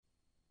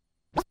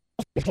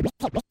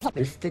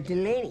Mr.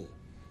 Delaney,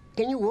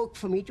 can you work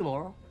for me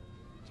tomorrow?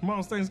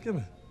 Tomorrow's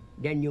Thanksgiving.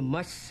 Then you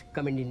must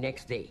come in the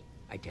next day,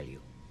 I tell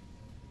you.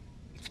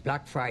 It's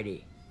Black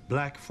Friday.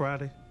 Black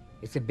Friday?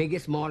 It's the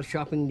biggest mall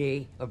shopping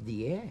day of the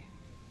year.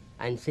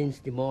 And since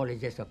the mall is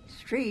just up the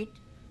street,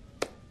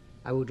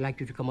 I would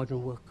like you to come out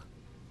and work.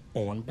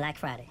 On Black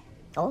Friday.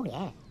 Oh, yeah.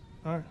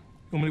 All right.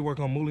 You want me to work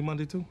on Mooly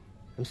Monday, too?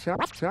 I'm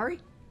sorry?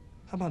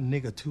 How about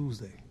Nigga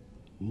Tuesday?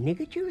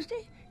 Nigga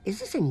Tuesday? Is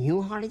this a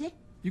new holiday?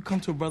 You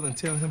come to a brother and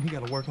tell him he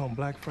got to work on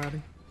Black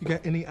Friday? You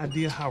got any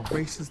idea how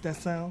racist that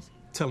sounds?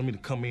 Telling me to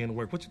come in and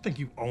work. What, you think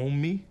you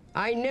own me?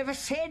 I never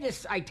said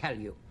this, I tell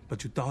you.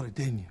 But you thought it,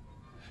 didn't you?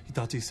 You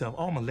thought to yourself,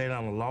 oh, I'm gonna lay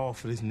down the law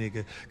for this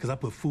nigga because I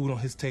put food on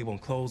his table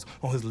and clothes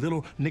on his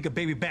little nigga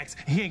baby backs,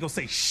 and he ain't gonna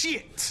say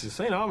shit. This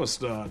ain't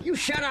Amistad. You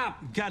shut up.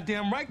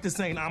 Goddamn right this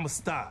ain't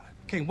Amistad.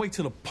 Can't wait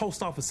till the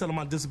post office settle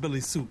my disability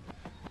suit.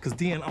 Because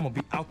then I'm gonna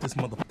be out this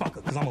motherfucker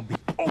because I'm gonna be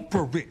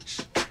Oprah rich.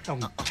 I'm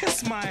gonna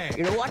kiss my ass.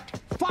 You know what?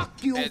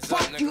 Fuck you, Heads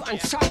fuck up, you, nigga.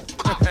 and suck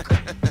cock.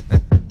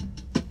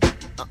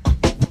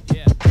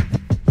 Yeah.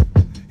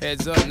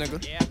 Heads up, nigga.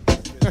 Yeah.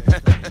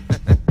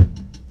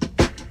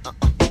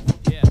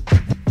 Yeah.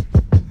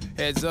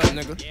 Heads up,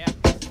 nigga. Yeah.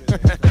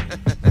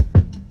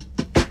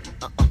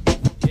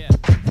 Yeah.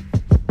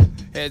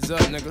 Heads up,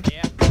 nigga.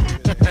 Yeah.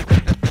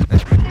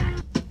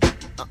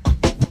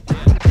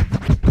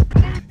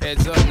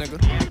 Heads up,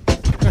 nigga.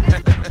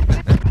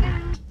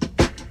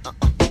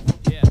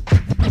 Yeah.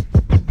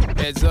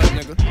 Heads up,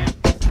 nigga.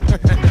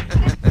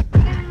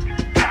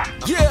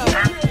 Yeah.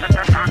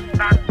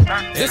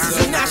 This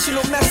is a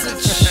national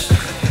message.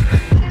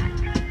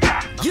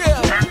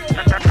 Yeah.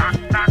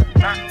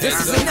 This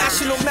is a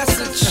national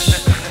message.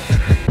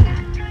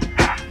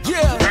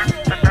 Yeah.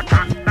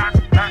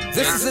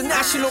 This is a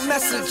national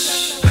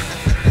message.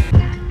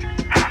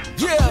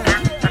 Yeah.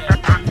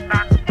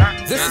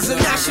 This is a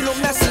national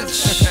message.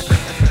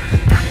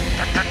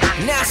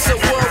 NASA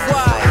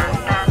worldwide.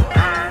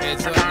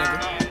 Heads up, nigga.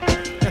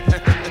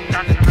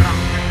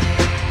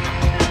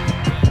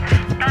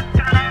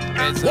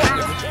 Heads up,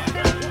 nigga.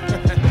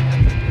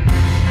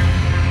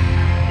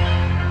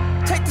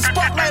 Take the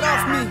spotlight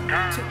off me.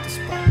 Take the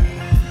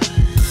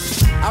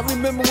spotlight. I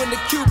remember when the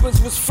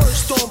Cubans was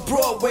first on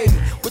Broadway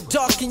with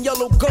dark and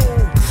yellow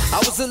gold. I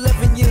was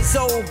 11 years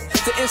old.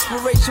 The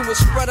inspiration was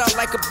spread out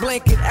like a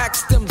blanket.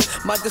 Asked them.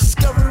 My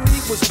discovery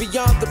was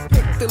beyond the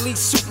pick, the lead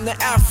suit and the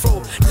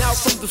afro. Now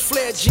from the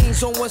flare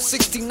jeans on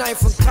 169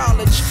 from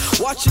college,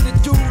 watching the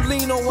dude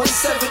lean on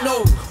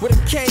 170 with a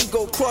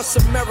Kango cross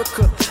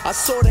America. I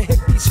saw the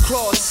hippies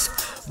cross.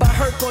 By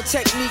Herc on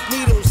technique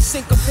needles,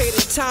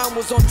 syncopated time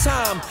was on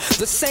time,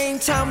 the same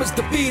time as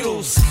the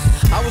Beatles.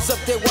 I was up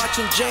there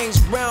watching James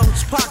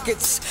Brown's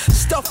pockets,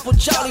 stuffed with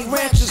Jolly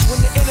Ranchers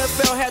when the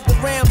NFL had the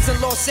Rams in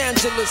Los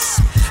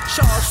Angeles.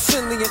 Charles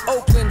Finley in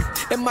Oakland,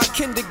 and my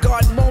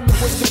kindergarten moment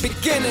was the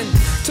beginning.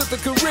 To the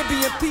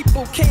Caribbean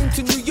people came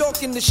to New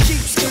York in the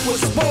sheepskin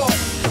was born.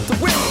 The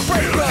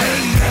windbreaker.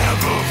 They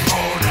never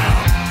fall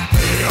down,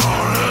 they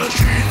are a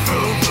treat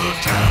for the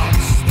town.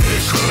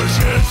 Because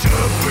it's a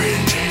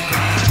Whitney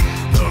grind,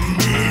 the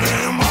meat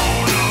and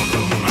bone of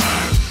the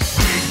mind.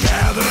 We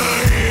gather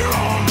here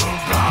on the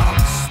block,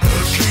 the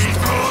street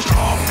for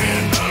coffee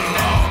in the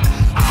law.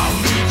 I'll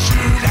meet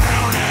you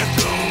down at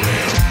the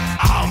well,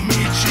 I'll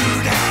meet you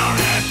down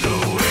at the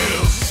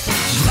well.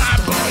 My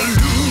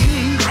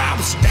balloon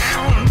drops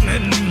down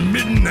at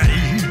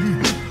midnight,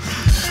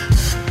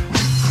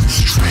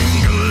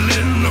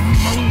 strangling the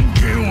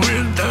monkey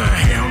with the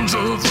hands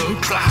of the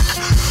clock.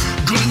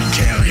 Good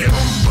can't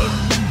help but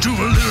do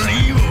a little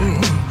evil.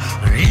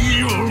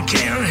 Evil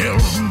can't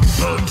help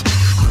but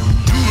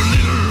do a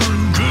little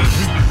good.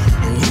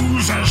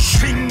 Who's a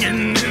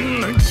singing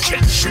in the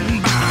kitchen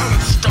by the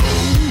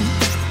stove?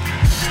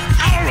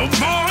 All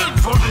aboard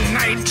for the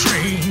night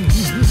train.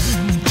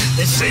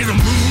 They say the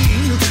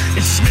moon,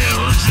 it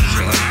smells just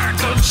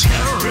like a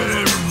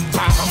cherry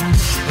bomb.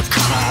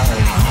 Come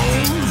on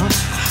home,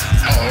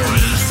 all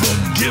is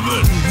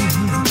forgiven.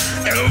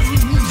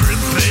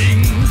 Everything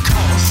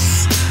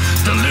costs.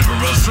 Deliver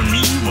us from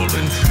evil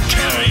and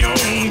carry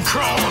on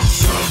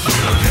cross.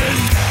 They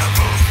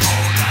never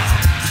fall down,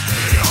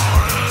 they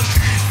are a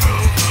street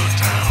for the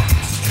town.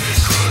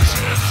 Because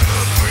it's a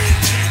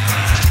Whitney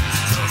grind,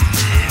 the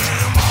meat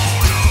and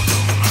bone of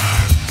the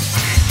mind.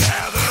 We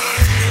gather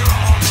here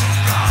on the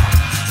block,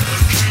 the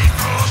street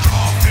for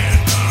coffee in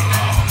the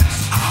law.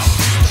 I'll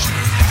meet you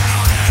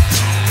down at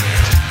the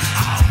well,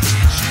 I'll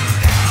meet you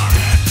down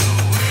at the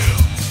well.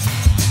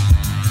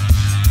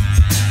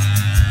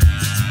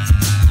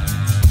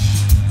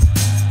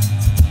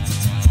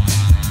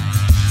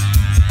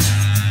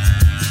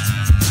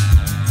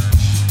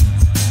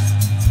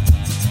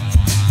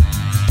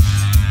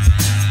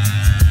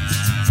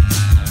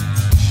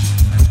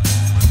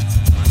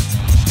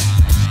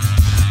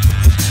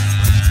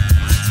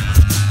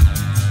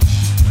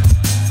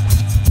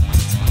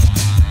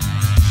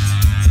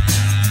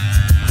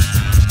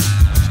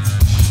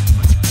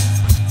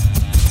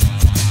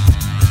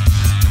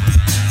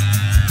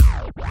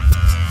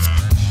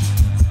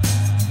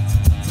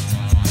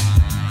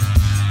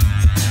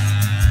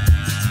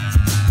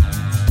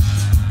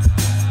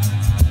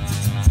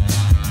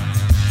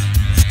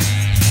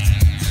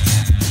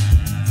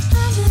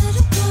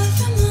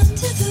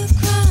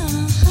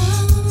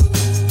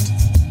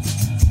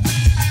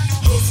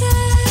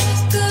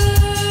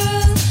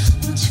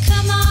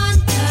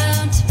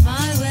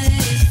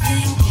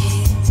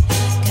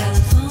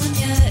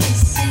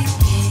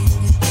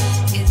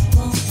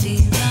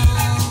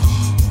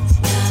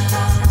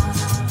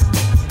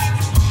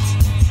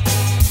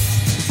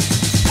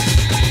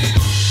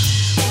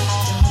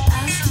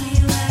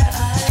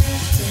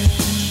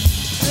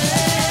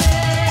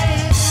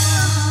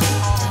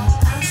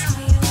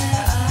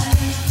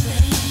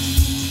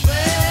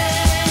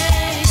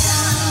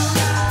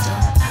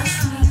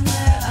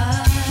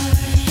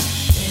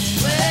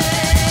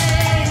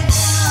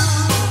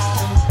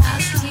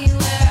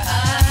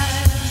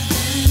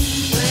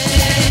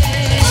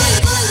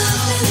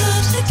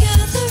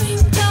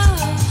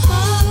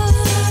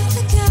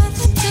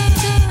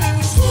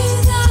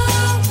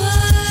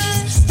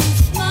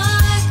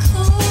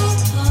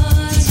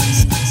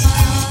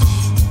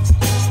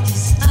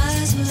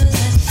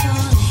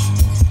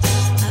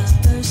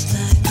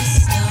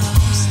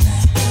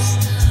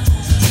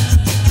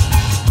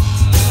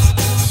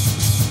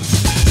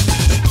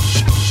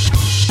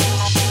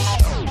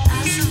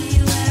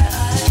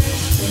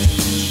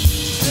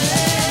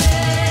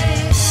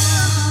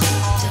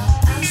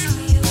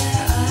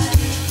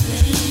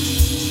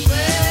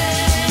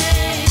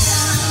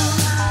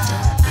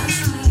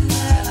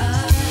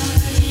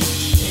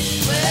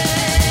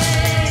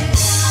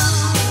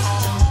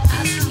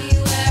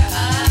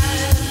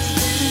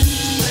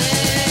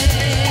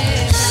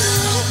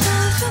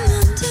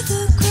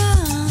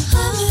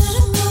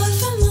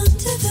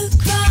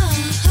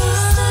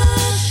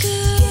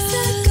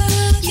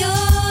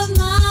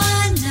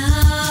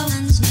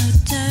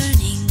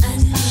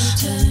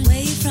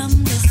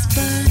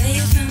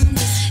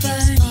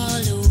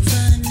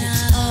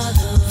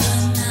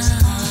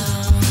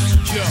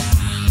 Yo,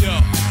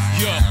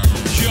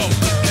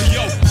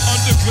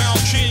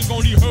 underground king,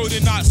 only heard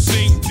and not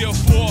seen.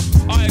 Therefore,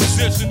 I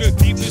exist in the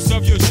deepness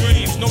of your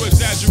dreams. No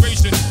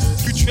exaggeration,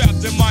 you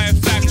trapped in my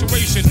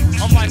infatuation.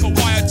 I'm like a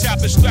wiretap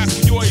strapped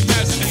to your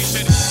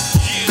imagination.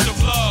 Years of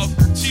love,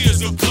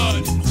 tears of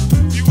blood.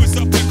 You was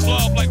up in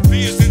club like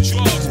beers and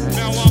drugs.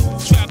 Now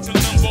I'm trapped in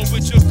limbo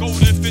with your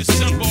golden fit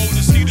symbol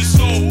to see the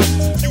soul.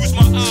 Use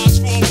my eyes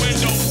for a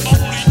window.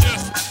 Only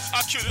if I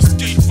could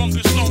escape from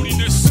this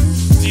loneliness.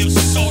 The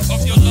assault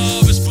of your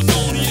love is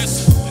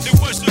felonious. It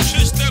was the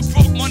kiss that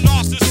broke my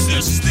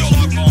narcissist. Still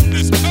I roam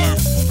this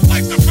earth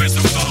like the prince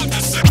of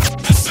darkness.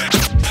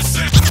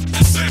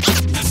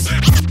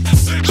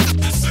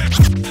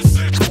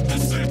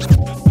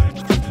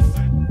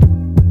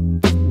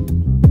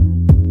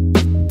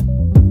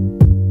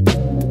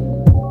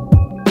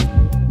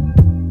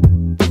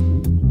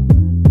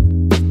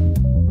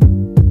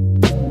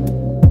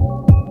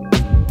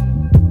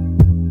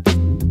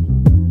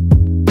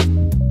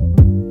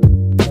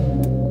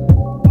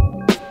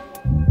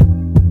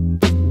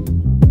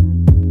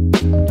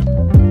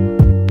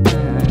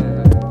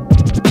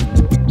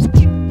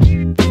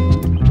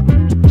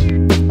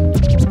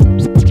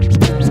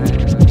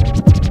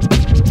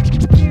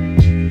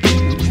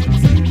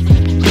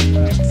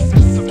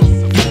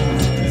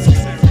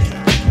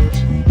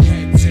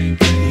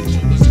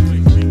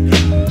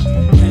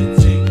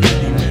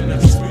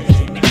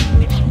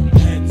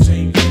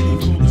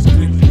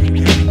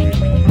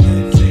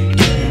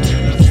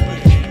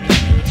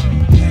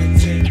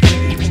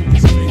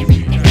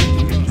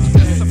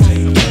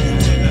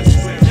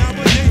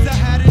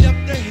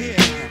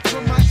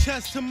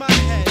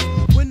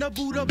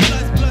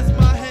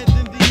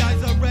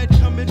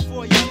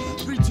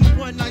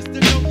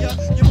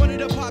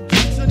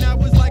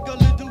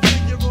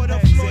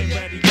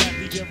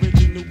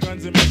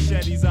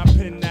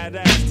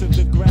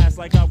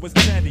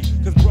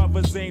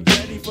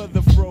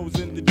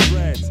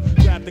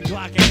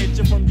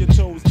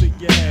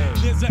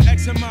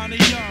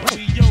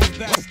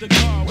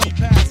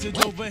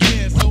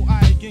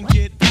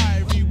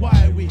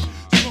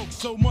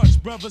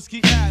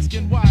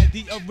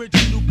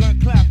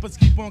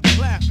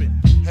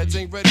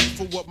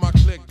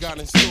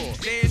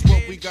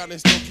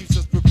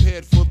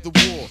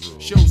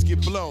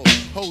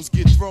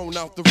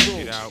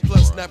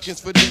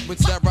 For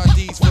niggas that ride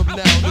these from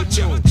now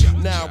to noon.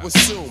 Now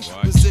assume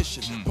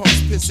position,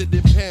 pumps pissing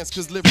in pants,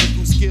 cause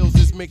lyrical skills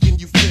is making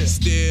you fit.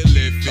 Still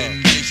living,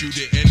 in case you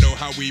didn't know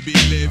how we be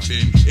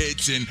living.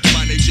 It's in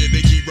my nature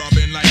to keep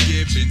robbing like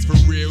Gibbons. For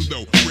real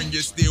though, bring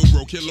your steel,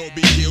 bro, kill or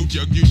be killed.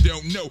 Jug you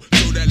don't know,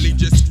 so that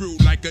leaves you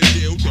screwed like a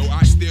dildo.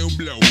 I still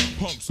blow,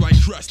 pumps like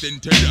crust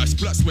into dust.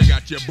 Plus we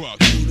got your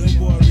buck. Who the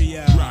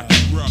warrior? Rock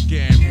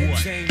and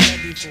what? Heads ain't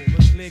ready for the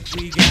click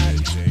we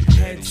got.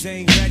 Heads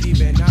ain't ready,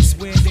 man, I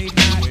swear they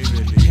not.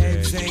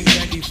 Heads ain't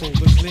ready for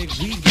the click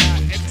we got.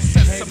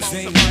 Heads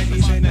ain't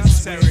ready, man, I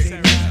swear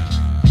they not.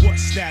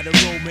 What's that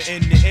aroma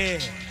in the air?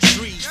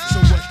 Trees. So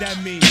what that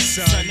means,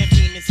 son? Son, that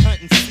mean it's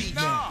hunting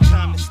season.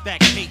 Time to stack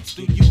cakes.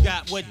 Do you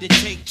got what it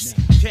takes?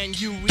 Can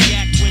you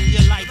react when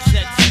your life's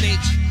at stake?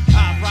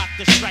 I rock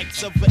the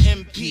stripes of an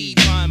MP.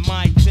 Find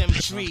my Tim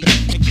tree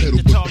and keep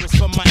the Taurus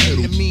from my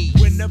enemy.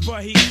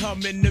 Whenever he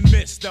come in the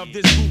midst of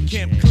this boot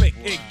camp click,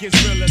 it gets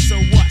realer. So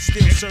what?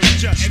 Still serve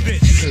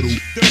justice.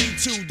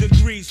 32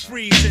 degrees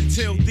freeze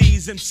until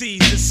these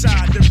MCs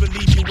decide to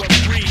relieve you of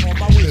greed. On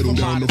my way from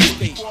out of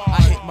state,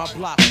 I hit my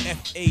block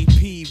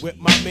FAP with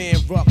my man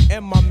Ruck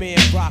and my man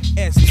Rock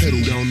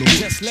ST.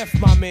 Just left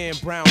my man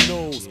Brown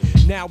Nose.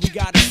 Now we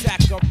gotta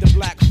sack up the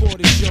black for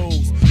the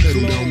shows.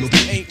 Clothes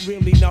ain't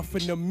really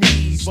nothing to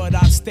me, but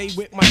I stay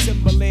with my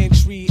Timberland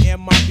tree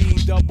and my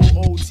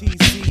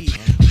BOOTC.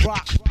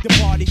 Rock the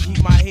party,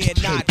 keep my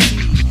head not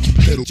tea.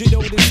 You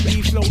know this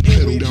me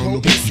floating with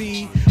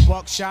potency.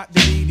 Buckshot, the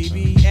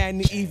DDB, and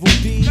the Evil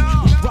D. We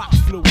rock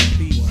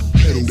fluidly.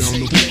 Heads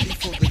ain't ready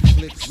for the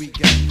clicks we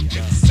got.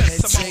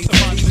 Heads ain't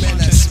ready, man,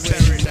 I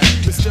swear it.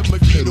 Mr.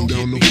 McGee don't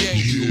get me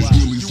angry.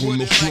 You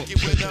wouldn't like it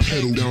when I'm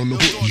pedal down the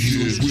hook,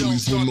 yeah,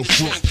 wheelies on the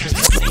front.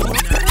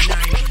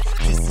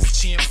 This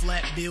is Champ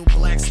Flat Bill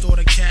Black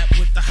Starter Cap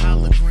with the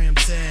hologram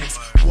tags.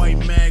 White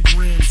mag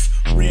rims,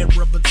 red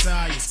rubber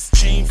tires.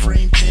 Chain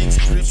frame pegs,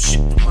 drift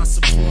shit with my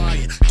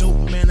supplier.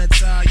 Dope man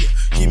attire,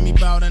 give me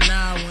about an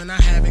hour and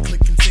I have it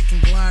clicking, ticking,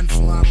 gliding,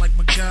 flying like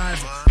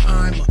MacGyver.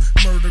 I'm a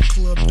murder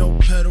club, dope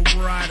pedal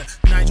rider.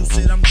 Nigel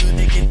said I'm good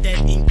to get that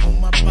ink on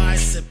my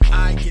bicep.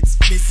 I gets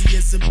busy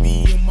as a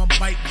bee on my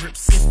bike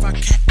grips. If I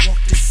catwalk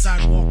this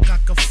sidewalk, I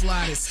can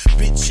fly this.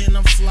 Bitch, and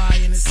I'm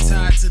flying, it's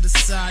tied to the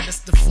side. That's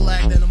the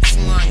flag that I'm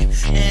flying.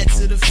 Add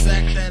to the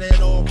fact that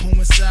it all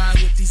coincide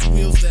with these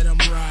wheels that I'm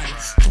riding.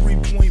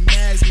 3-point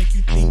mags make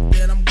you think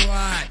that I'm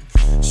gliding.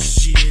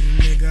 Shit,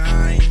 nigga,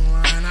 I ain't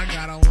lying. I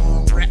got a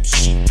long rap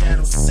sheet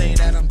that'll say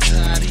that I'm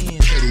tied in.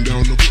 Pedal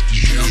down the hook,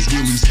 yeah,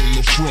 wheelies on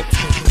the front.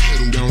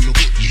 Pedal down the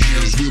hook,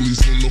 yeah,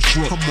 wheelies on the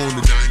front. Come on,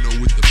 the dyno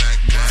with the black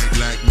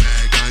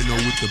mag, dyno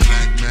with the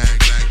black mag,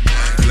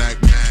 black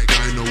mag,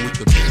 dyno with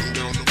the pedal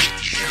down the hook,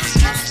 yeah,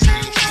 wheelies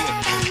on the front.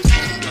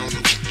 Pedal down the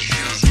hook,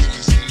 yeah,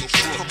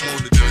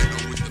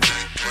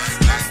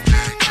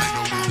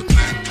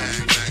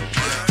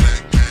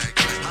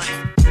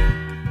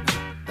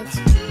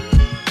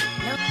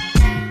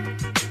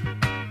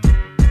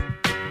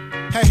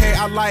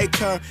 like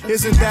her.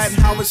 Isn't that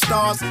how it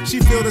starts?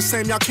 She feel the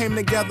same, y'all came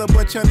together,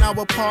 but you're now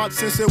apart.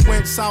 Since it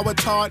went sour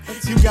tart,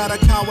 you got a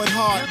coward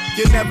heart.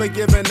 You're never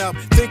giving up,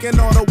 thinking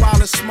all the while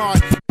it's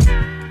smart.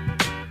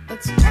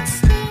 It's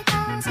just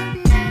because of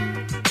you.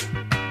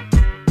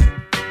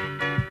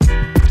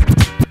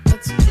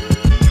 It's just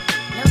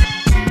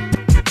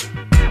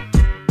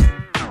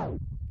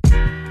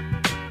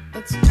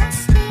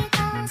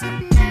because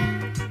of you.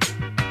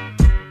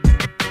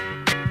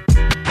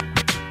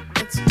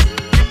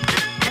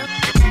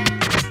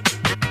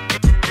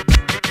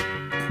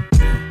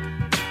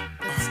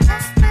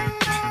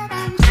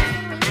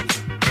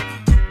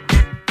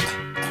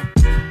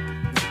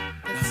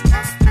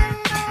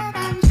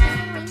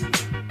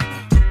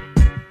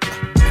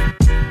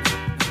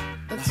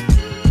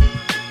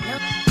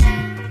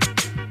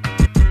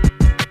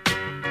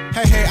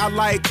 I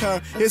like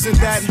her, isn't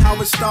that how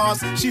it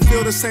starts? She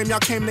feel the same, y'all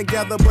came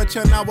together, but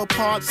you're now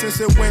apart. Since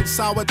it went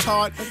sour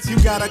tart, you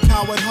got a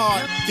coward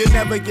heart. You're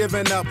never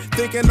giving up,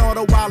 thinking all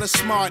the while it's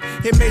smart.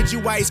 It made you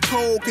ice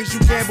cold, cause you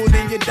gambled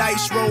in your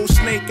dice roll.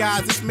 Snake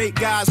eyes, this make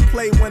guys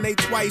play when they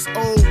twice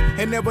old.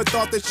 And never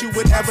thought that you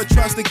would ever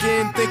trust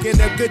again. Thinking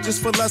they're good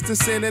just for lust and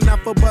sin and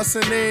not for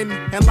busting in.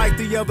 And like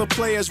the other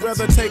players,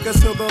 rather take us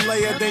to the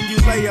layer than you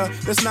layer.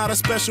 There's not a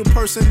special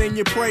person in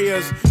your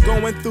prayers.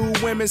 Going through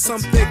women,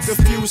 some thick, a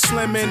few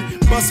slimming.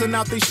 Busting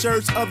out they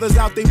shirts, others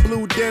out they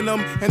blue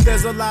denim. And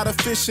there's a lot of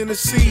fish in the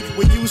sea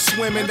where you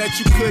swimming that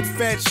you could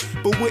fetch,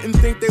 but wouldn't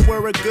think they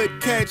were a good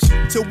catch.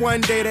 Till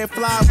one day that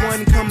fly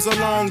one comes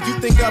along. You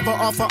think of her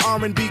off a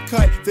R&B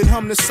cut, then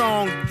hum the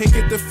song. And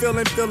get the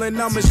feeling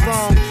numb is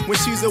wrong. When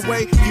she's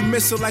away, you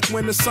miss her like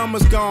when the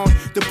summer's gone.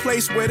 The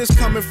place where this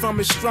coming from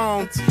is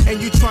strong,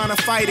 and you trying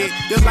to fight it.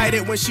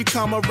 Delighted when she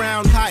come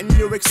around hot and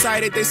you're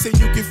excited. They say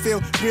you can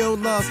feel real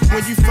love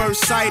when you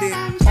first sight it.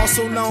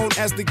 Also known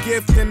as the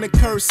gift and the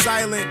curse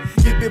silent.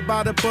 Get bit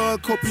by the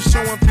bug, hope you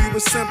showing fewer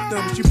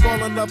symptoms. You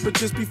fall in love, but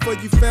just before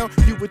you fell,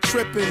 you were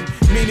tripping.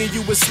 Meaning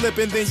you were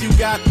slipping, then you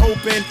got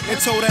open and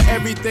told her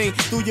everything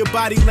through your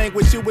body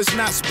language. It was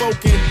not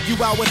spoken. You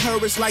out with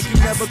her, it's like you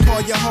never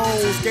call your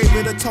hoes. Gave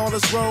her the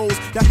tallest rose,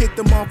 y'all hit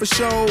them on for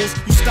shows.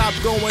 You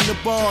stopped going to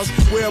bars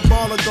where a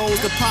baller goes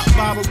to pop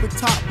bottles with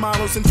top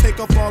models and take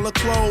off all her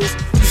clothes.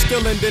 You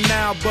still in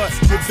denial, but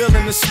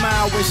revealing a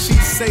smile when she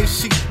say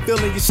she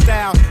feeling your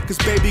style. Cause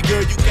baby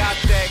girl, you got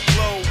that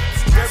glow.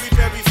 Very,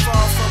 very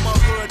far from a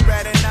hood,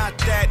 rather not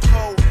that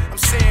hoe. I'm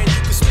saying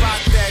you can spot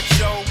that,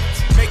 Joe.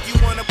 Make you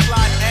wanna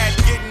plot at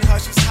getting her,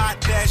 she's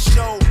hot, that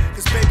show.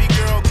 Cause baby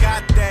girl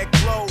got that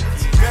glow.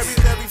 Very,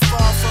 very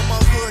far from a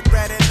hood,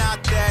 rather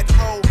not that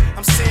hoe.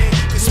 I'm saying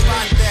you can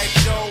spot that,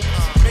 Joe.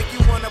 Make you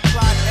wanna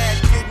plot at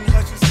getting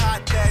her, she's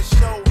hot, that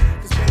show.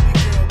 Cause baby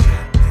girl got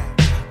that.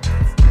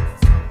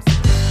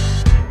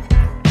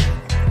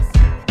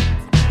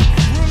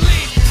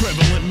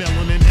 Prevalent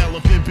melanin,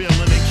 elephant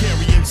billing and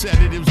carrying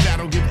sedatives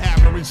that'll give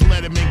average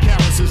letterman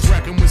calluses.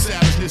 Reckon with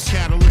savageness,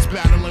 catalyst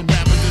battling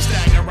rappers to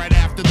stagger right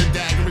after the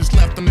dagger is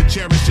left on the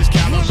cherish. Just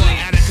caliber,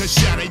 Attica,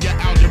 shatter your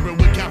algebra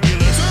with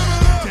calculus.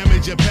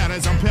 Damage your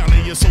patterns, I'm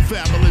pounding you so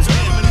fabulous.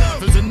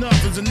 Enough is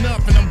enough is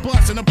enough, and I'm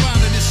busting up out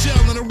of this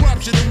shell and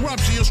eruption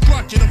your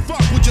structure to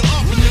fuck with your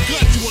up in your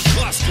gut to a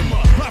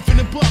customer. Puffing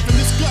and buffing,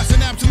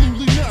 discussing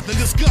absolutely nothing.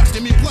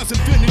 Disgusting me, plus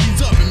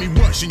infinity's up in me,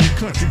 rushing your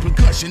country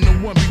percussion. No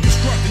one be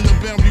destructing the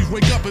boundaries.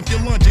 Wake up if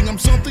you're lunching, I'm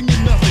something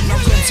you're nothing. Now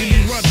come see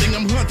me running,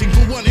 I'm hunting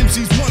for what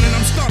MC's wanting.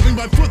 I'm stopping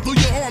by foot through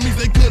your armies.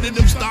 They couldn't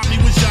have stopped me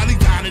with shotty,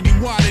 tidity,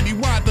 wadity,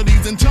 wide to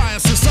these entire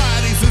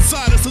societies.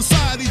 Inside of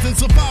societies and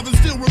surviving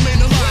still remain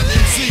alive.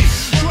 MC,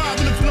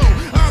 driving the flow.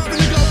 I'm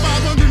gonna go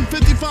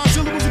 555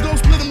 syllables ago,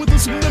 splitting with a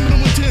subliminal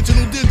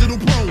intentional digital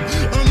probe.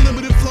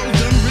 Unlimited flow,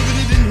 done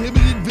riveted,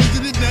 inhibited,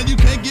 visited. Now you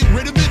can't get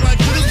rid of it. Like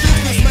what is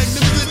this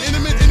magnificent,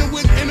 intimate,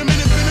 intimate,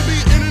 infinity,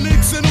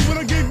 internet center when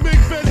I get big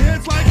fat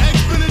heads like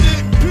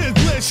X-Benedict. Pin,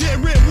 flesh, shit,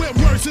 red, wet,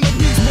 worse in a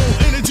beast mode.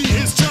 Energy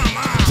is time.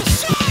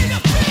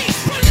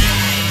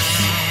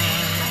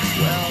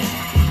 Well,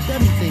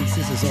 Debbie thinks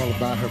this is all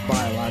about her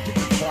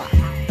biological clock.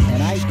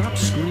 And I stopped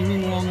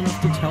screaming long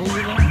enough to tell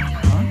you that?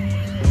 Huh?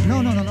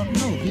 No, the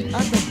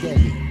other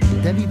Debbie.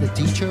 Debbie the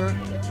teacher?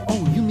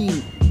 Oh, you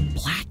mean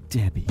Black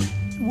Debbie.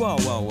 Whoa.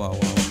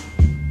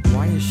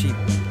 Why is she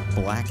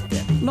Black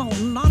Debbie? No,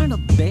 not in a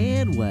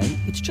bad way.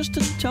 It's just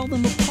to tell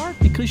them apart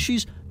because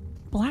she's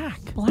black.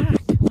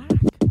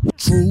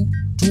 True,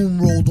 doom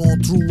rolled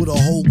on through with a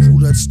whole crew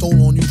that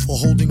stole on you for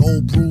holding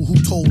old brew. Who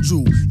told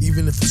you?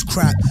 Even if it's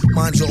crap,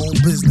 mind your own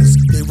business.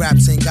 They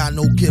raps ain't got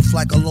no gift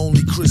like a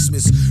lonely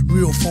Christmas.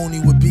 Real phony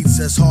with beats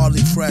that's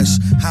hardly fresh.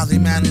 How they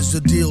manage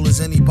the deal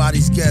is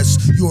anybody's guess.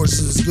 Yours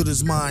is as good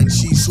as mine.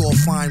 She's sure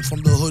fine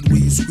from the hood where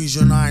you squeeze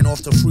your 9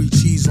 off the free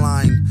cheese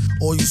line.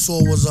 All you saw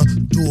was a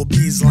do a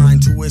bees line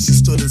to where she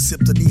stood and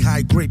sipped a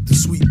knee-high grape, the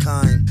sweet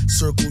kind.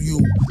 Circle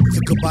you,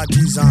 think about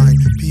design.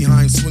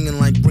 Behind swinging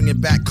like bring it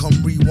back, come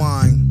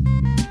rewind.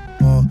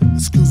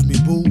 Excuse me,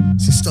 boo.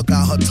 She stuck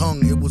out her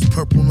tongue. It was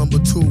purple number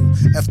 2.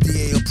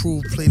 FDA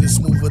approved, played it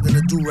smoother than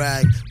a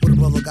do-rag. What a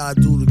brother gotta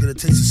do to get a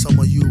taste of some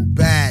of you?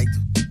 Bagged.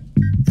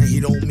 and he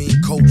don't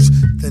mean coach.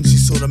 Then she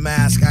saw the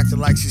mask, acted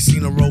like she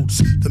seen a roach.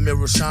 The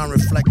mirror shine,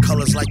 reflect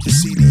colors like your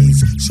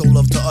CDs. Show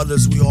love to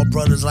others, we all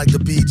brothers like the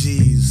Bee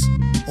Gees.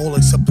 All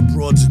except the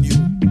broads and you.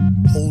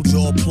 Hold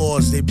your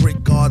applause, they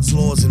break God's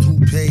laws, and who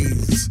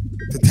pays?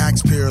 The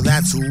taxpayer,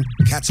 that's who.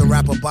 Catch a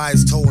rapper by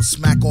his toe and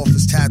smack off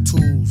his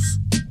tattoos.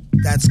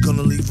 That's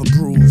gonna leave a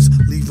bruise,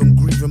 leave him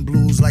grieving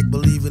blues like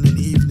believing in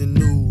evening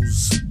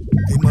news.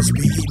 They must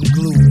be eating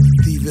glue,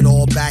 thieve it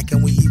all back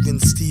and we even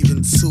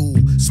Steven Sue.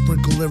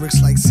 Sprinkle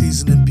lyrics like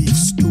seasoning beef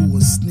stew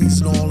and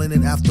sneezing all in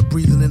it after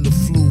breathing in the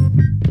flu.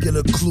 Get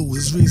a clue,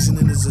 his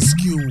reasoning is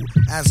askew,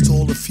 as to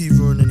all the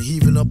fevering and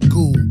heaving up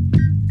goo.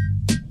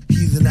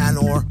 Heathen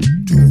and/or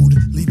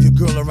dude, leave your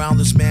girl around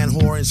this man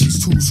whore and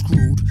she's too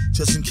screwed.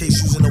 Just in case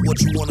she's in a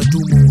what you wanna do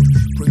mood.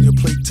 Bring your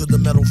plate to the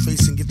metal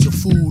face and get your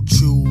food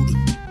chewed.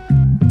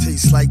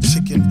 Tastes like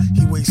chicken,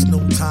 he wastes no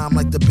time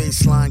like the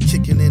bass line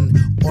kicking in.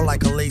 Or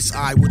like a lace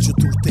eye with you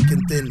through thick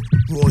and thin.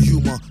 Raw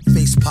humor,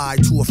 face pie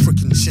to a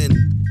frickin' chin.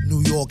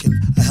 New Yorkin',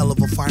 a hell of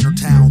a finer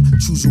town.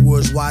 Choose your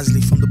words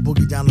wisely from the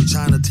boogie down to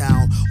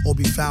Chinatown. Or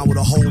be found with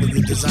a hole in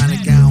your designer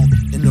gown.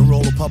 In the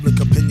role of public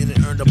opinion it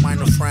earned a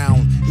minor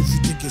frown. If you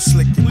think you're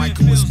slick, you might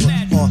whisper.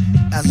 Or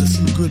as a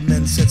few good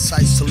men set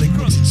sights to link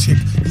with your chick,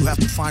 you have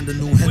to find a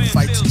new hen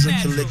fight to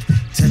drink your lick.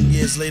 10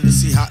 years later,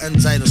 see how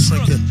enzyme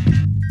shrink it.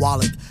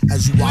 Wallet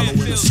as you wallow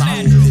in a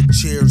sorrow pit.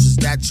 Cheers, is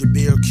that your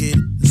beer, kid?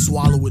 And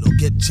swallow it or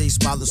get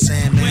chased by the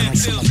Sandman on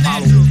some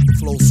Apollo.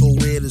 Flow so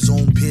weird his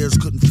own peers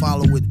couldn't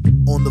follow it.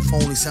 On the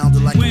phone he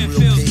sounded like a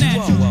real pig.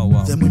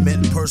 Then we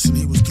met in person,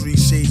 he was 3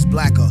 shades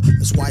blacker.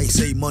 That's why he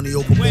say money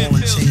over ball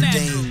and chain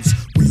dames.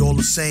 We all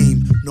the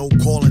same, no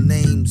calling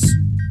names.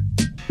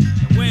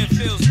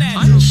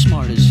 I'm as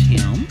smart as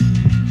him.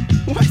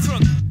 What?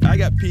 I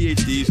got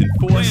PhDs in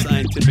 4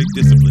 scientific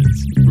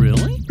disciplines.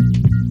 Really?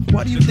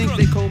 Why do you think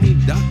they call me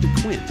Dr.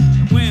 Quinn?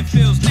 When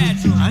feels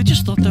natural. I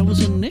just thought that was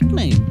a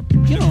nickname.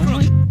 You know,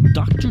 like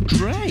Dr.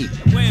 Dre.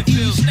 When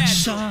feels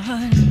natural.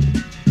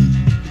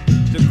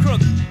 The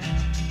Crook.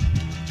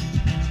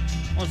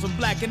 On some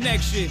Black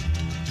Connection.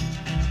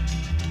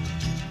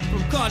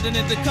 From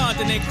continent to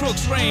continent,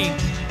 Crooks reign.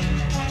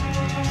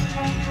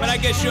 But I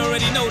guess you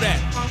already know that.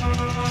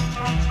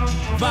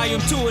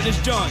 Volume 2 of this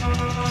joint.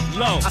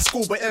 Low. I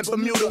scuba in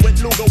Bermuda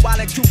with Luga while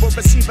in Cuba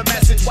receive a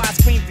message.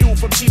 Widescreen view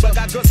from Chiba.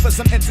 Got goods for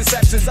some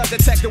interceptions.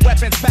 Undetected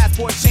weapons,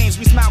 passport change.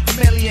 We smile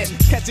chameleon.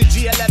 Catch a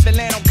G11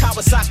 land on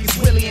Kawasaki's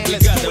William. We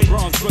got the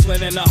Bronx,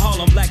 Brooklyn, and the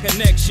Harlem Black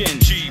Connection.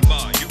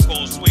 G-Bar, you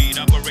call Swede,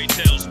 operate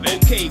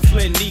tailspin. Okay,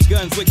 Flynn, need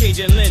guns with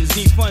Cajun lens.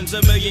 Need funds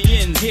a million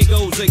yens. Here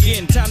goes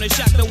again. Time to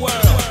shock the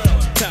world.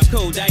 Top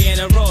code,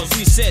 Diana Ross.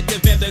 We set the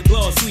vendor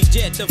gloss. Sweet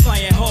jet, the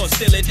flying horse.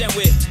 Still it then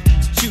with.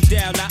 Shoot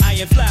down the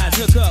iron flies,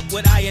 hook up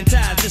with iron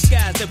ties,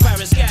 disguise the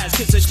pirate skies,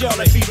 kiss a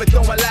Scarlet fever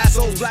throwing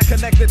lassos, black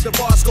connected to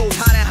Boscos,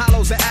 hiding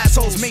hollows and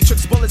assholes,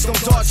 matrix bullets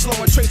don't dart slow,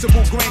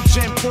 untraceable grim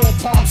gin, palm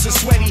palms are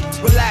sweaty,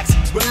 relax,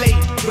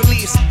 relate,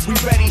 release, we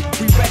ready,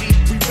 we ready,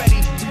 we ready,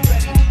 we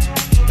ready.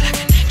 Black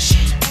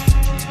connection,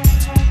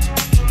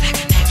 black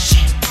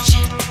connection, black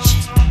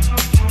connection,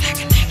 black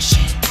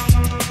connection,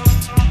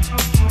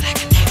 black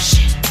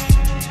connection.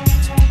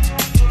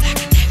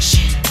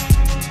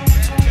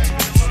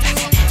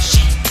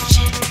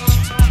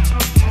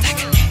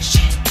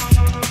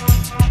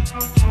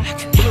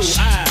 Blue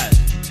eyes,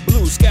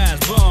 blue skies,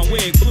 blonde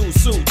wig, blue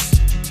suits.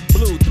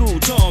 Blue through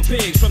torn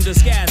pigs from the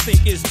skies,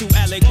 think it's two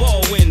Alec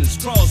Baldwins.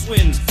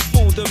 Crosswinds,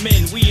 fool the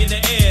men, we in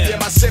the air. Yeah,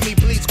 my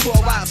semi-bleach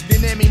Clorox, the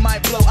enemy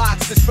might blow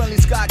ox. This friendly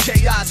sky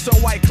chaos, so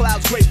white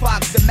clouds, gray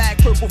fox. The mag,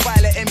 purple,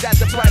 violet, aimed at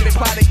the private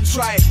pilot. You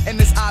try it, and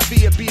this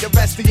IV will be the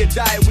rest of your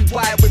diet. We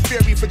wired with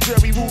fury for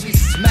jury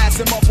rubies. Mass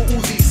and muffle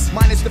Uzis,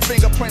 minus the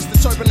fingerprints, the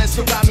turbulence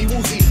still got me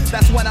woozy.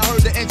 That's when I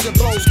heard the engine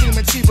blow,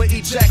 screaming Chiba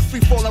eject,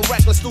 free falling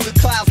reckless through the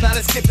clouds. Now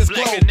let's get this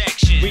glow.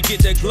 We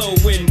get the glow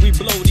when we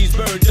blow these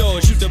bird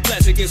doors, shoot the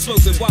plastic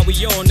explosive while we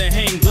on the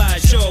hang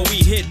glide shore. We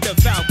hit the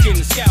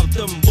falcons, scout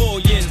them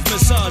bullions,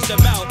 massage the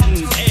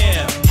mountains,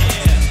 air.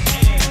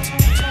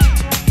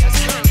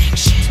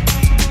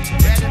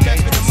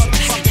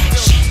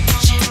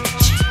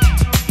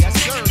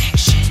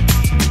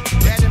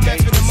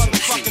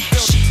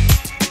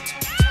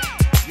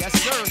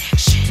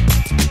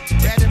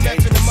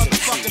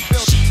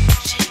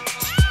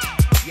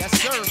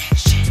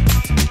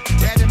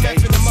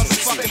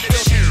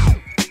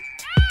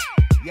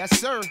 Yes,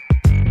 sir.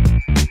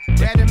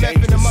 Dad and Meth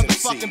in the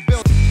motherfucking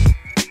building.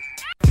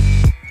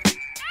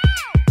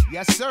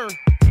 Yes, sir.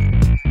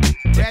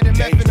 Dad and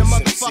Meth in the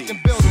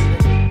motherfucking building.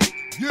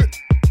 Yeah.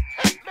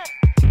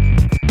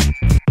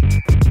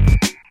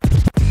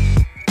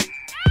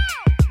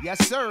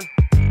 Yes, sir.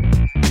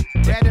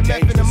 Dad and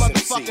Meth in the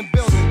motherfucking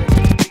building.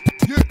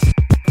 Yeah.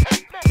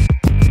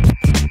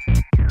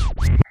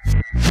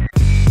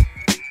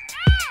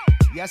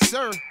 Yes,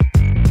 sir.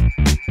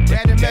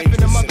 Dad and Meth in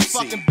the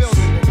motherfucking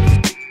building.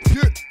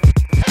 Yeah.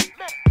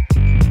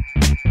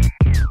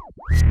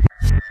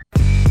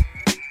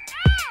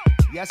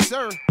 Yes,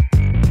 sir.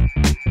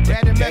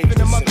 Dad and Meth in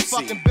the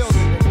motherfucking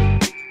building.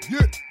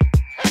 Yeah.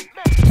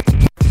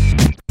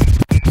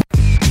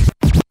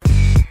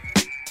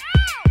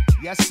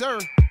 Yes, sir.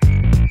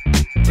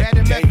 Red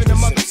and Meth in the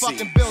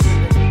motherfucking building,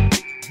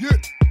 nigga.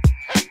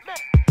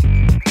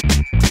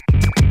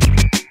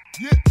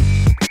 Yeah.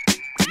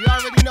 You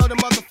already know the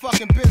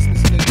motherfucking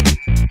business, nigga.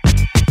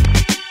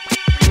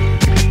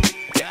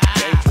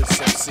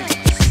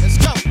 Let's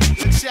go.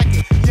 Let's check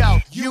it. Yo,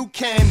 you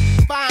can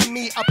find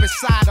me up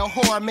inside a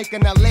whore,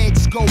 making her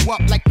legs go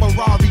up like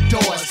Ferrari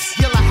doors.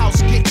 Yellow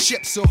House, get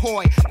chips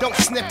ahoy. Don't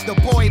sniff the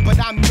boy, but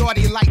I'm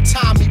naughty like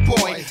Tommy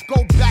Boy.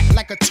 Go back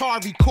like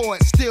Atari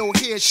cord, still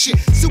hear shit.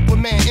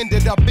 Superman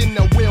ended up in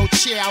a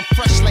wheelchair. I'm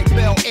fresh like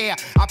Bel Air.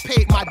 I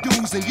paid my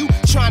dues, and you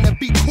trying to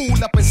be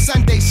cool up in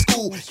Sunday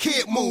school.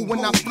 Kid move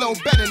when I flow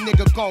better,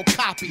 nigga gon'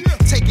 copy.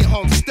 Take it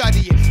home, study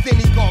it, then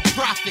he gon'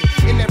 profit.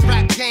 In that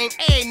rap game,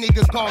 a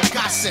nigga gon'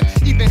 gossip.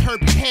 Even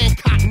Herbie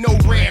Hancock, no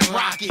Red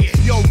Rocket.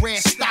 Yo,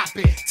 Red, stop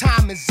it,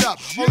 time is up.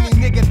 Only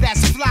nigga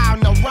that's fly on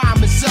the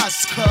rhyme is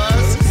us,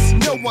 cuz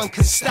no one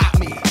can stop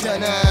me.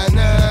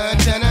 Da-na-na,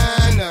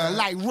 da-na-na,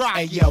 like rock.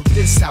 Hey yo,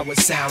 this how it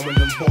sound when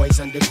them boys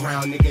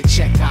underground, nigga,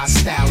 check our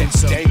style.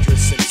 It's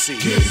dangerous MC.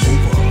 Get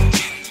over.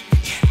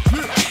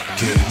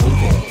 Get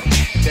over.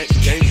 That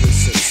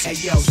dangerous MC. Hey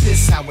yo,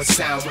 this how it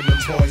sound when them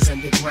boys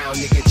underground,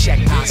 nigga, check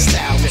our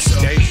style.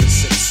 It's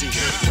dangerous MC.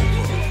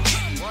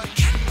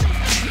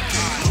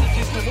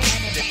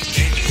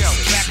 Yo,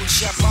 back when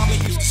Chef Mama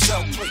used to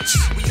sell plates,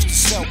 we used to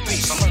sell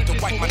beats. I learned to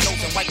wipe my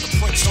nose and wipe the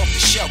prints off the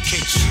shell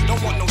case. Don't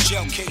want no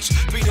jail case.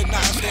 3 to 9,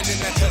 standing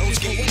at Hell's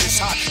Gate.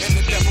 It's hot and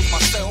the devil's my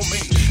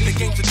cellmate. The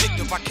game's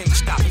addictive, I can't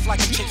stop. It's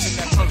like I'm chasing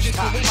that first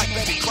high. Like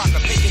Betty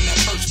Crocker baking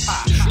that first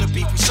pie. The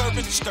beef we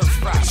serving is stir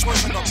fry.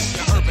 Swerving up on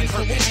your urban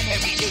hurting.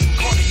 Every game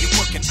corner you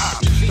working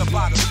I'm the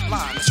bottom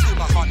line. The school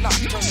of hard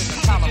knocks turning to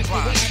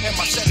Columbine. And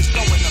my set is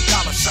throwing them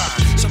dollar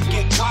signs. Some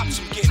get pop,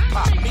 some get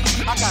pop. Me,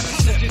 I got a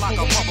zip like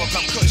a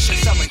bubblegum cushion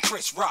selling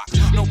Chris Rock.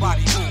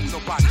 Nobody move,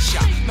 nobody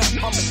shot. Meth,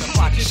 I'm in the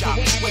body shop.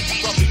 Where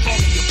you rub me,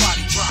 your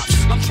body drops.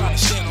 I'm trying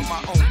to stand on my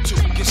own too.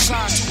 Get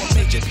signed to a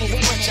major, be a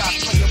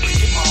franchise player and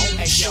get my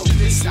own show. Hey yo,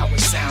 this how it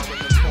sound when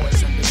the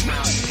boys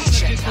underground. You can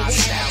check our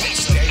style.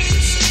 It's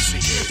dangerous.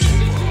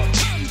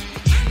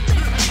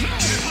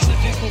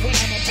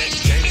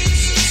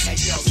 Hey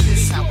yo,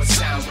 this how it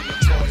sound when the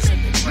boys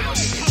underground.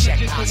 You can check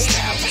our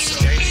style. It's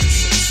dangerous.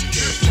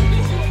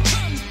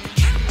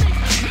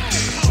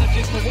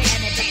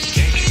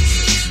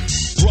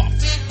 Rough,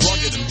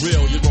 rugged and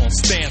real, you're on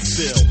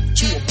standstill.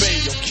 To obey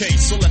your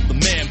case, so let the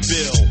man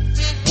build.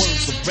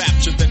 Words of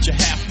rapture that you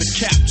have to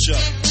capture.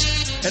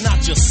 And I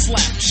just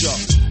slapped ya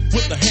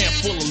with a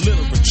handful of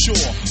literature.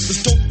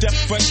 This dope, deaf,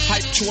 fresh,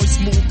 hype, choice,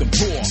 smooth and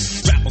raw.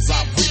 Rappers I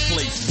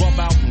replace, rub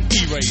out and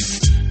erase.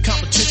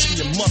 Competition,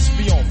 you must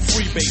be on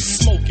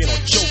freebase. Smoking or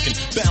joking,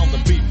 bound to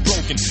be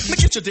broken. Now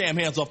get your damn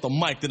hands off the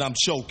mic that I'm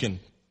choking.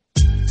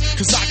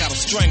 Cause I got a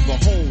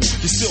stranglehold.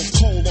 You're still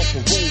cold on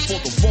parole for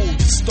the road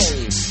you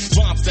stole.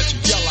 Rhymes that you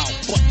yell out,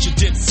 but you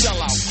did sell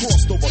out.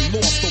 Crossed over,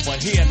 lost over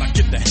here, now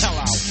get the hell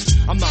out.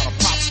 I'm not a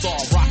pop star,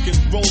 rock and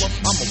roller.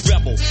 I'm a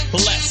rebel,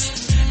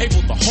 blessed,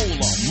 able to hold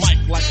a mic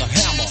like a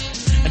hammer.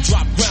 And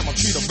drop grammar,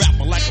 treat a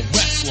rapper like a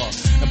wrestler.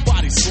 And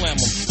body slam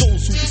them.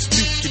 Those who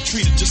dispute get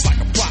treated just like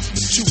a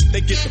prostitute.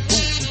 They get the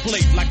boot and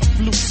blade like a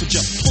flute, so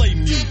just play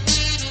mute.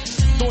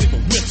 Don't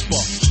even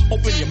whisper,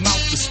 open your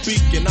mouth to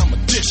speak and I'ma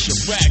dish your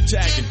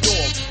ragtag and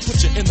dog.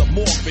 Put you in the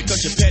morgue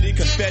because you're petty,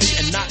 confetti,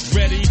 and not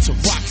ready to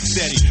rock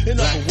steady.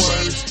 In other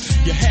words,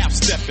 you're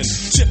half-stepping,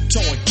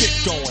 tiptoeing, get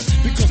going.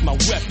 Because my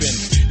weapon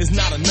is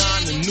not a 9,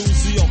 a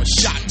Uzi, or a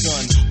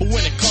shotgun. But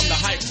when it come to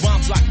hype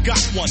rhymes, I got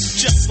one.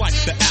 Just like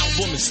the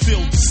album is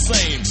still the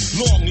same.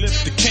 Long live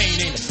the cane,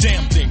 ain't a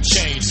damn thing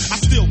changed. I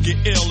still get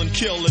ill and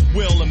kill at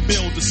will and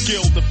build the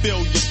skill to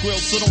fill your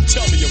grill, so don't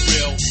tell me you're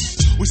real.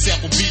 We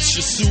sample beats,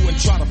 you sue and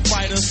try to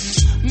fight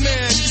us.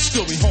 Man, you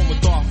still be home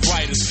with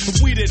arthritis.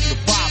 If we didn't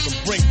revive and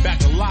bring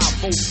back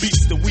alive old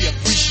beats that we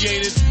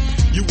appreciated,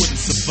 you wouldn't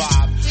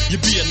survive.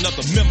 You'd be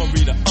another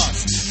memory to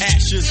us.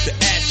 Ashes to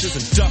ashes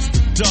and dust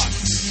to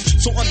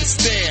dust. So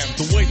understand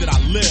the way that I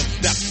live,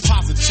 that's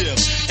positive.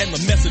 And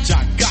the message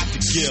I got to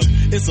give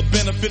is a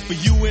benefit for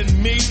you and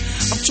me.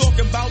 I'm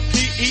talking about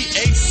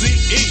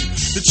P-E-A-C-E.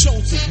 The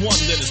chosen one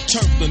that has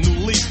turned the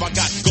new leaf. I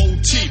got gold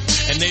teeth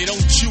and they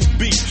don't chew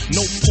beef.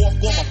 No pork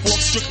on my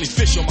fork, strictly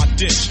fish on my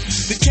dish.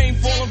 The cane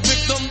fallen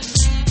victim,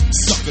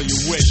 sucker you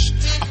wish.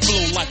 I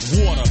flow like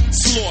water,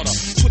 slaughter,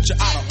 put you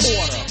out of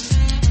order.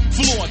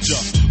 Floored ya.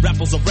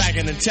 Rappers are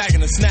ragging and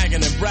tagging and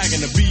snagging and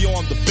bragging to be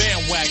on the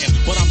bandwagon.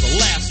 But I'm the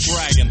last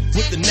dragon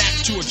with the knack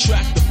to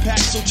attract the pack,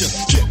 so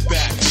just get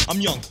back.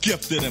 I'm young,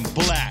 gifted, and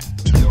black.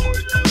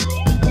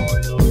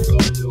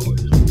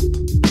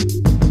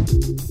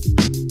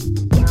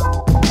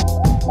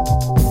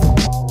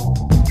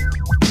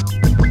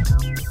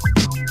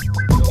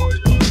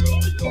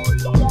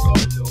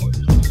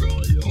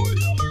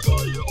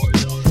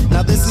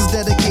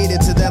 Dedicated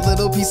to that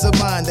little peace of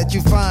mind that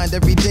you find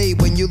every day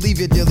when you leave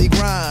your daily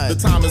grind. The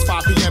time is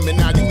 5 p.m. and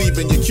now you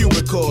leaving your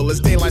cubicle. full. It's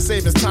daylight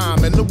savings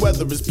time and the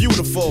weather is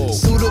beautiful.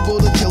 Suitable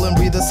to chill and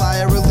breathe a sigh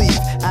of relief.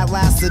 At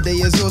last the day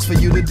is yours for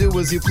you to do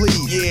as you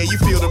please. Yeah, you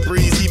feel the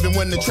breeze even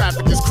when the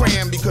traffic is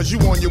crammed, because you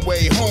on your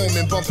way home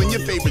and bumping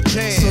your favorite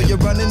jam. So you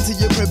run into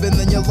your crib and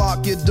then you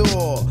lock your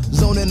door,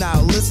 zoning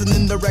out,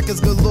 listening to records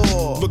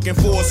galore. Looking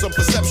for some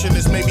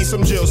perceptionist, maybe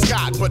some Jill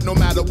Scott, but no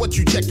matter what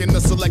you checking,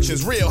 the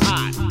selection's real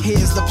hot.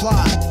 Here's the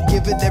plot,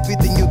 give it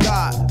everything you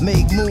got,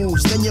 make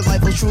moves, then your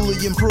life will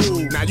truly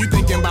improve. Now you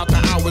thinking about the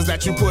hours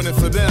that you put in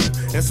for them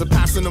and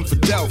surpassing them for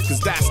Delph, cause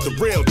that's the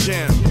real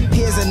gem.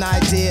 Here's an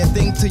idea,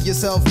 think to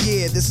yourself,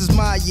 yeah, this is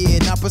my year.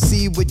 Now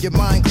proceed with your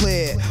mind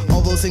clear.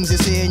 All those things you're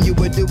saying you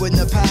would do in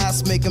the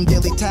past, make them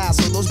daily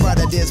tasks, so those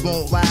brighter days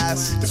won't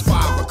last. It's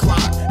 5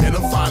 o'clock and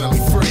I'm finally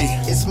free.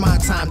 It's my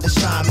time to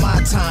shine,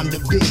 my time to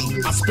be.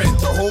 I spent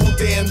the whole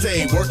damn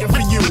day working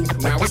for you.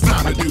 Now it's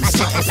time to do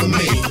something for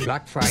me.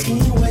 Black Friday.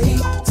 Can't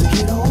wait to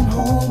get on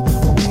home,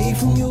 away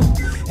from you,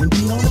 and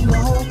be on the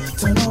low.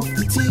 Turn off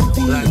the TV,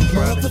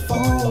 plug the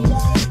phone,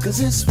 cause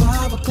it's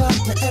 5 o'clock,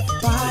 now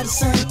everybody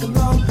sing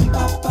along.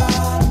 Ba-ba,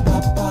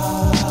 ba-ba,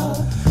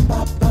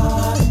 ba-ba,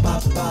 ba-ba,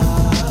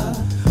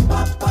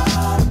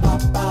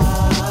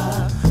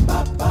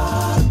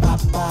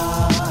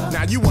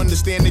 now you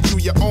understand that you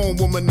your own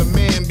woman to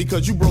man,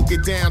 because you broke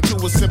it down to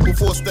a simple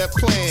 4-step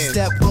plan.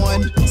 Step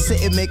 1,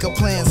 sit and make a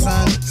plan,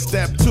 son.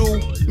 Step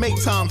 2, make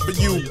time for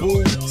you,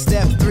 boo.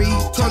 Step 3,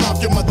 turn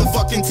off your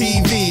motherfucking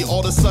TV.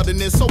 All of a sudden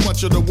there's so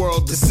much of the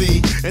world to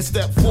see. And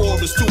step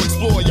 4 is to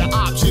explore your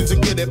options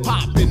and get it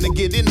poppin', to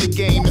get in the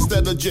game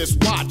instead of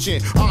just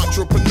watching.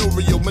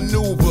 Entrepreneurial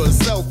maneuvers,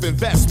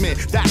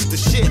 self-investment, that's the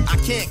shit, I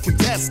can't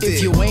contest it.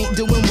 If you ain't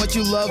doing what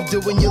you love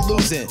doing, you're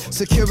losing.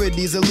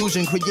 Security's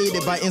illusion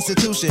created by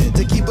institution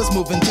to keep us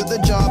moving to the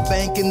job,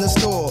 bank, in the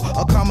store.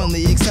 A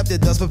commonly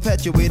accepted, thus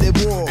perpetuated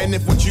war. And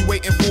if what you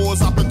waiting for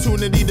is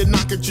opportunity to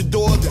knock at your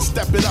door, then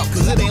step it up,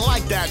 cause it ain't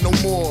like that no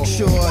more.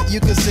 Sure, you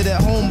can sit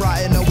at home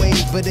rotting away,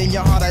 but in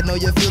your heart I know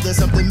you feel there's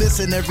something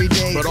missing every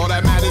day. But all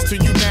that matters to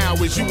you now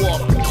is you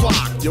off the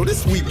clock. Yo,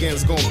 this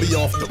weekend's gonna be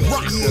off the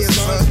rock. Yeah,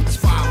 son. It's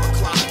 5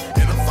 o'clock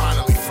and I'm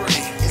finally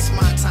free. It's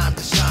my time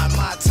to shine,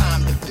 my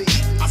time to be.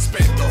 I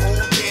spent the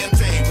whole damn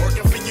day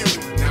working for you.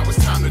 Now it's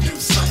time to do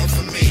something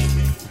for me.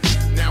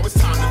 Now it's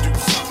time to do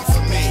something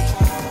for me.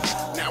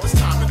 Now it's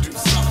time to do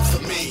something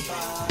for me.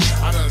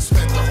 I done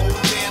spent the whole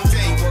damn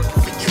day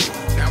working for you.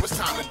 Now it's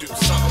time to do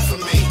something for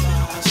me.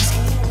 I just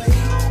can't wait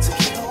to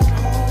get on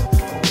home,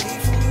 away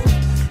from you,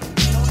 and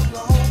be on the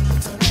low.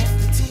 Turn off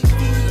the TV,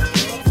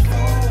 plug the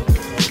phone,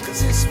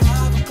 cause it's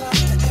 5 o'clock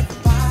and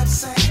everybody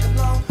sing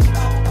along.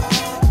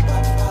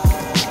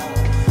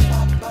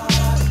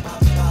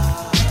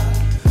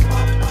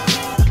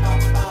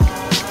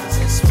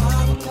 It's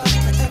 5 o'clock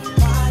and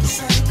everybody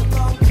sing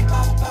along.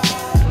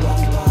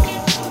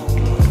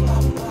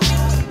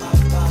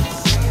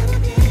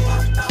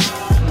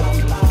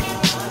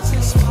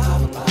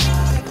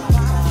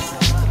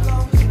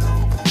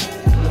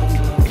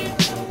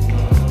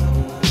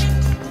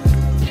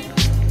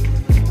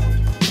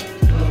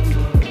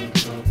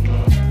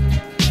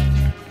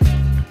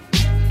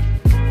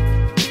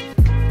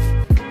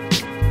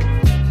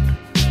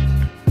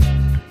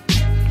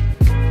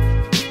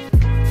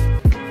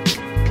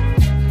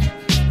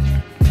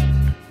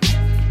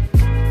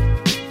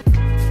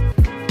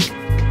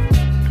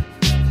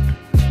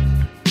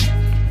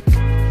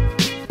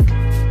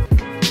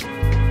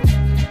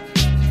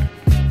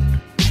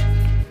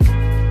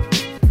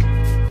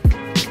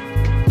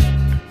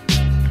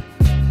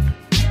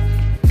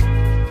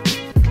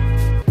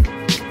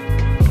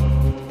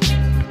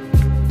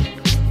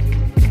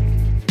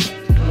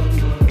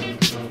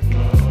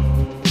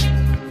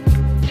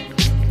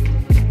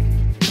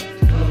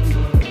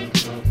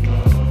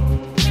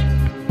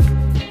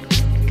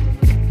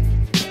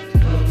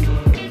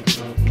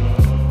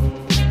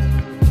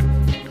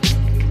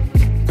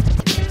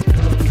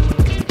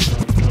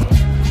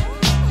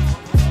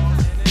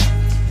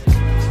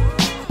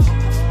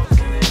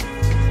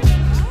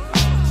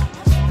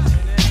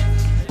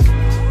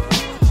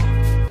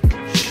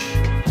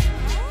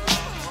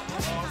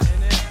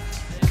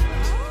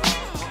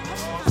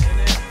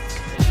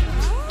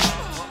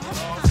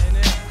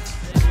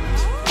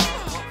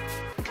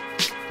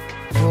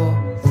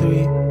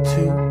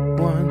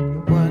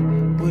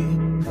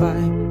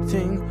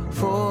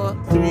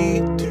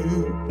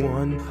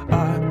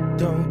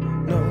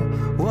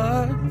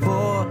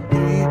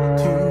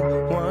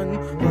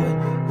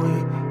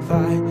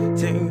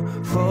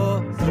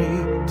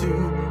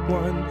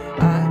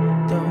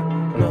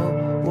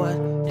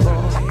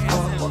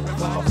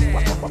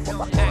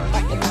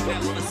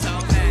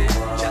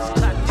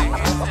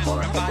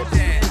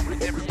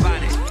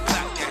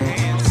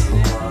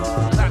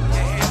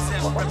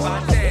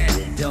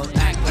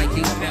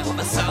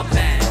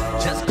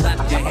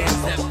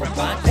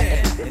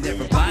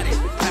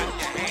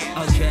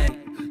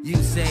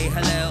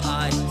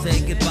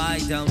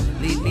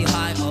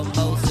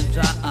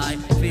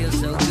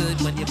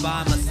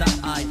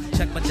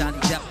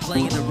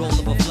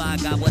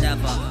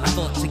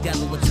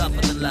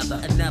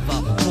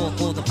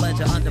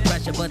 the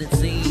pressure, but it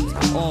seems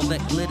all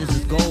that glitters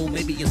is gold.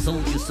 Maybe you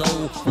sold your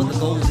soul for the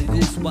golden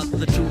goose, but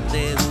the truth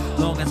is,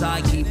 long as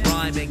I keep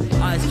rhyming,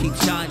 eyes keep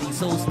shining,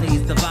 soul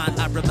stays divine.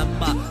 I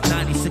remember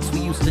 96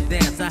 we used to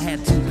dance. I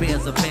had 2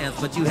 pairs of pants,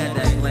 but you had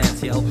that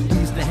glance, yo. We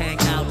used to hang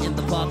out in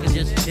the park and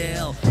just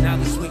chill. Now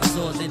we swing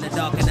swords in the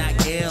dark and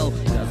act ill.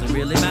 Doesn't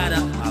really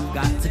matter, I've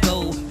got to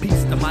go.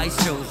 Peace to my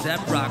shows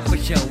that rock for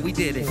show. We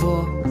did it.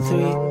 4, 3,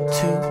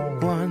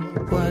 2, 1.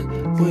 What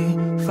we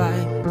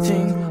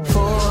fighting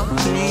for?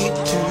 3,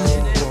 2,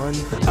 1.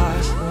 I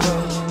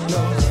don't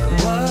know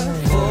what.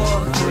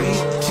 4, 3,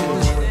 2,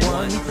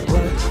 1.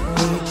 What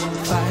we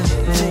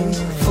fighting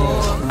for?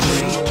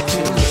 3,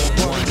 2,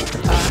 1.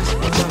 I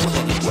don't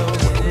know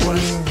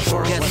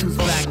what. Guess who's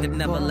back that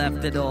never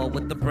left at all?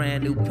 With the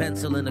brand new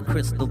pencil and a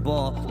crystal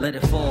ball. Let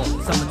it fall.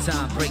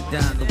 Summertime, break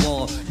down the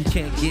wall. You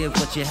can't give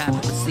what you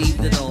haven't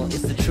received at all.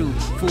 It's the truth,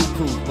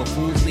 foolproof, but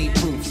fools need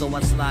proof. So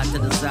I slide to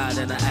the side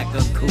and I act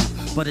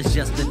uncouth. But it's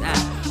just an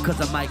act, cause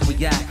I might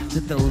react to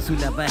those who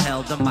never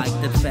held the mic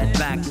that fed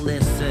back.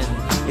 Listen,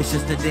 it's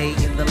just a day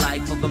in the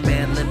life of a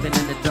man living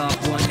in the dark,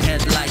 one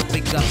headlight.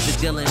 Pick up the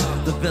Dylan,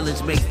 the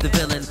village makes the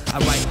villain. I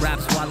write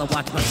raps while I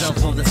watch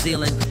myself on the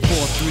ceiling.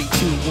 4, 3,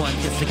 2, 1,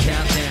 it's the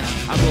countdown.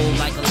 I roll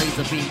like a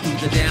laser beam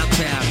through the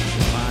downtown.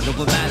 Mind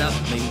over matter,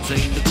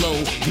 maintain the glow.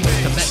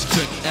 Peace to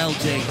Metric,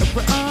 LJ.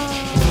 4,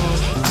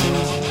 3,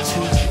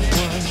 2,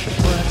 1.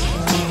 What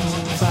we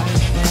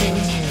fighting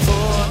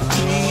for?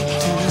 3,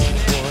 2,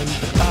 1.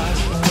 I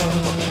don't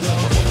know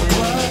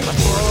what.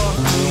 4,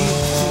 3,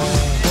 2,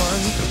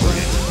 1. What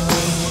we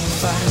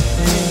fighting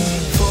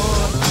for?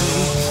 3,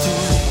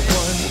 2,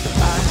 1.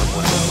 I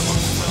don't know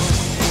what.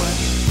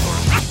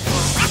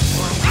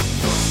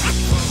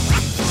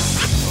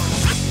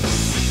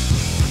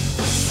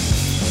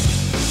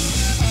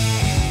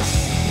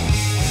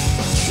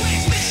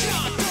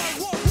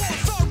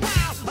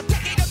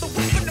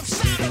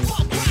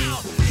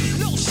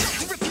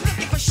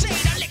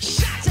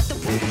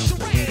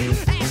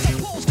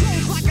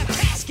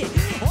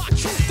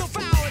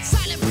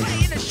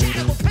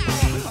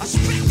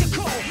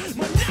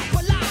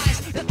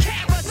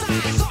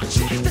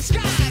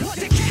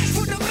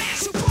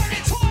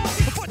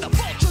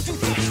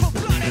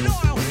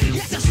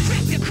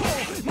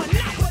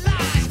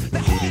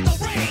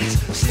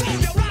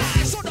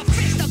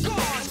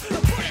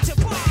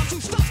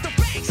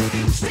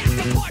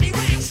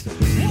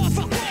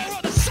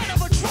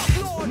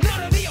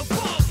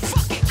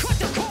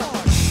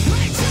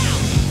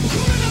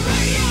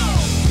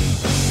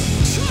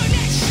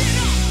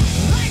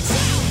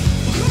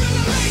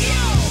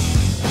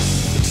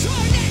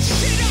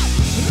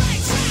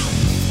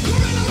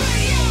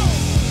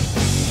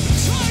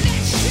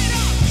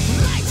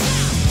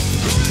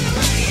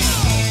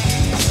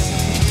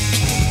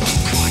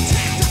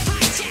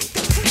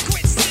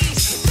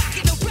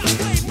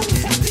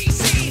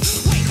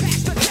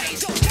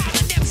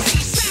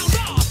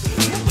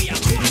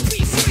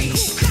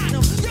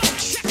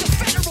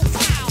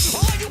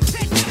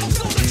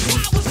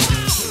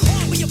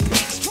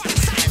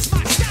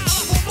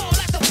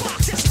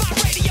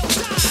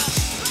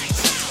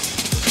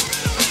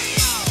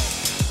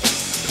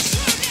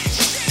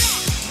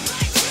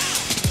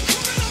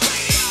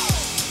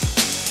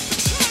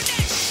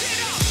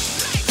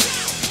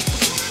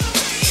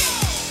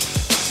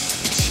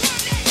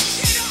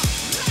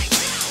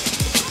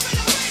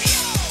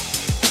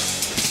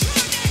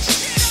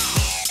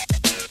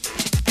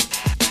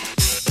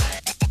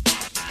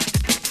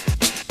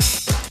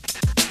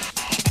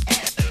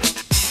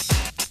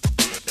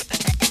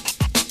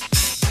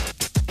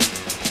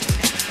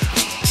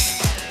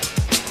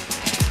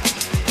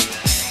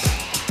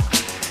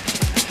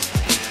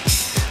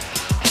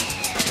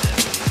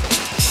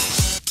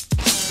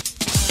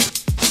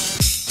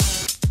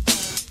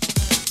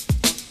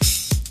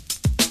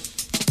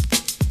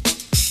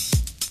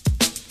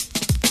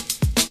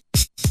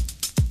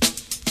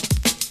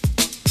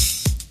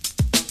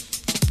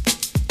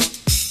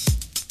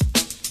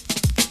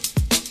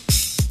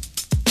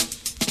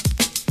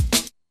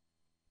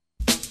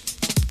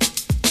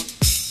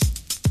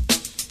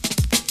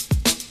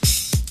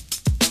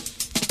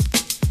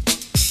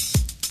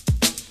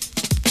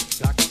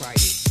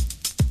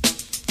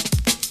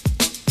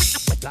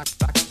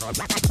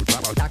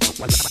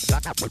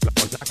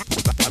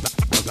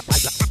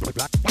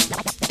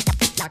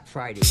 Black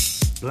Friday.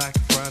 Black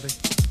Friday?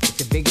 It's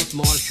the biggest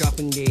mall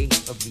shopping day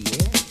of the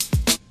year.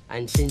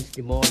 And since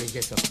the mall is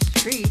just up the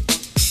street,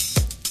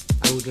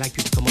 I would like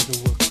you to come out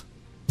and work.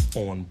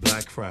 On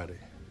Black Friday?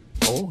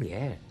 Oh,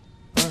 yeah.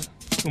 All right.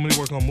 You want me to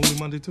work on Movie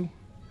Monday, too?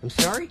 I'm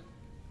sorry?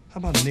 How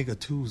about Nigga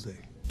Tuesday?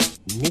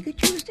 Nigga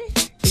Tuesday?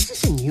 Is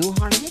this a new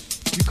holiday?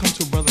 You come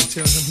to a brother and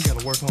tell him he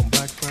gotta work on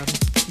Black Friday?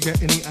 You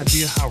got any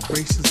idea how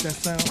racist that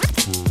sounds?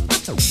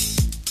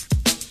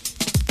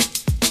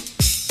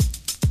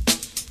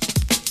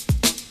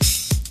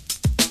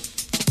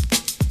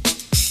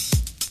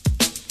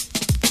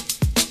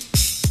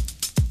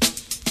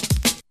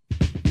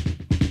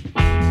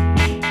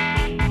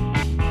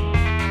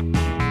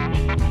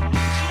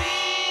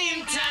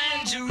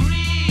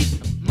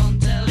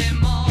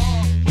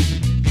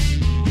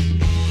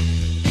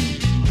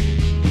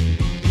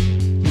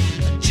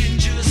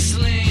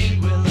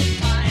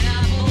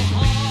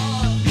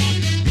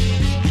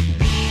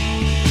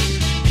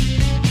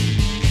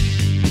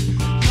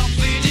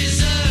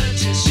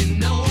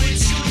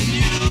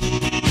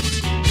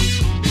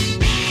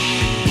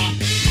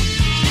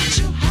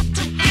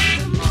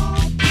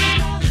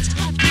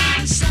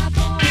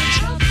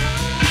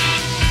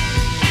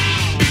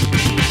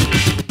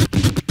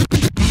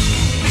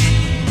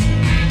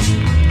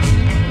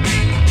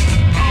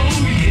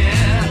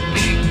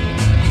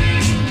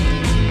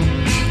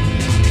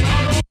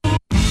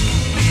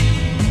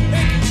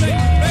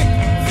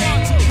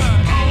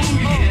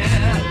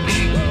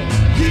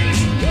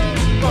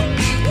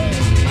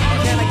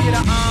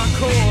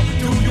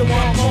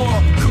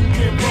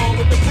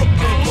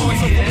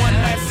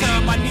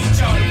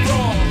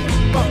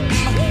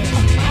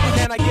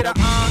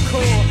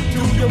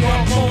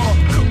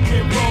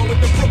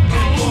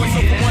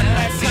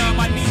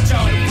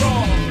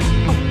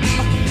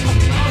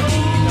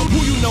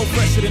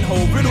 fresher than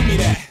whole. Riddle me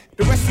that.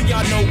 The rest of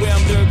y'all know where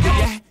I'm lurking,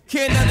 yeah?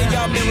 Can't none of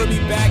y'all mirror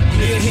me back.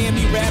 You'll hear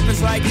me rapping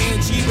like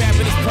Hand G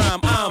rapping his prime.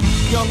 I'm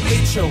Young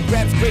H.O.,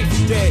 raps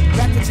Grateful Dead.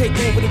 Back to take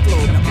over the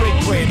globe and I break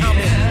bread. I'm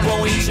in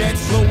Boeing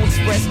Jets, Slow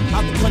Express.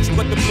 Out the country,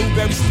 but the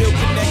blueberries still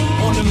connect.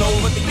 On the low,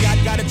 but the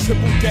yacht got a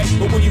triple deck.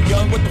 But when you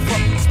young, what the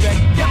fuck you expect?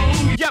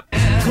 Yep.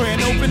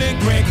 Grand opening,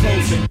 grand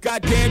closing.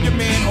 Goddamn your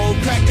manhole,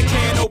 crack the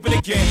can open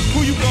again.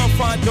 Who you gonna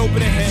find open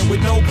in hand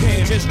with no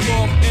pen? Just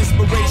draw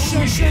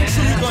inspiration.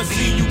 So you gonna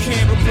see you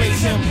can't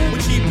replace him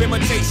with cheap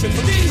imitation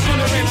for these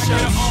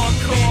generations.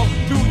 Encore,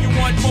 do you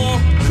want more?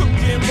 Cook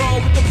and roll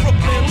with the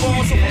Brooklyn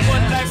balls. So for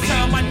one last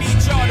time, I need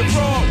y'all to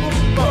roll.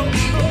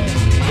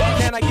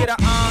 Can I get an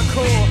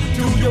encore?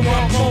 Do you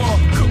want more?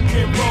 Cook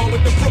and roll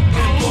with the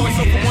Brooklyn boys.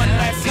 So for one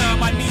last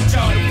time, I need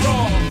y'all to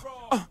roll.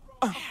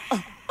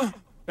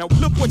 Now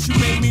look what you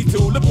made me do,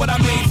 look what I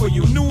made for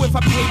you. Knew if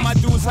I paid my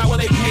dues, how will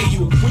they pay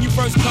you? When you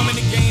first come in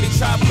the game, they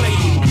try to play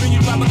you. Then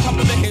you drop a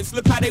couple of hits,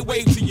 look how they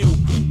wave to you.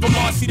 From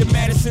Marcy to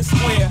Madison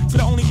Square, to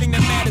the only thing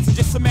that matters is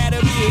just a matter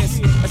of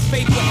years. As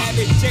fate will have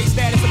it, J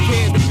status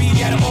appears to be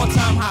at an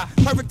all-time high.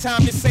 Perfect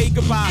time to say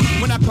goodbye.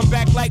 When I come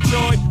back like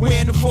Joy, we're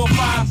in the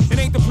 4-5. It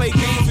ain't to play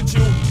games with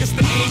you, it's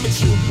to aim at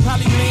you.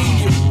 Probably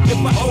name you. If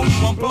I owe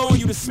you, I'm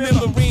blowing you to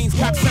smithereens.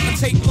 Cop 7,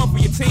 take one for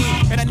your team.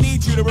 And I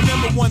need you to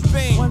remember one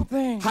thing.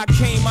 I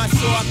came, I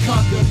saw, I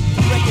conquered.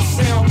 Record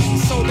sale,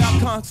 sold out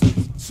concert.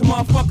 So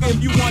motherfucker,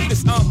 if you want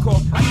this encore,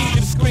 I need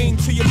you to scream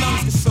till your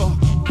lungs get sore.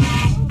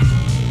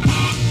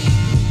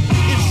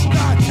 It's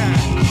star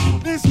time.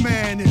 This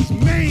man is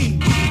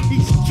mean.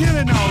 He's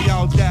killing all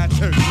y'all dad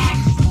turkeys.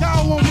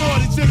 Y'all want more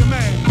than Chicken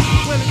Man.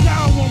 Well, if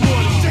y'all want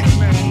more than Chicken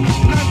Man,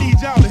 then I need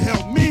y'all to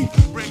help me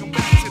bring him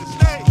back to the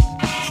stage.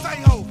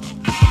 Say ho.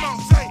 Come on,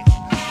 say it.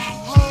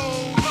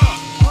 Hold up,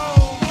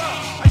 hold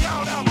up. Are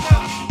y'all out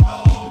there?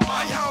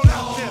 Are y'all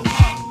out there?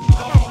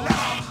 Come on,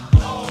 loud.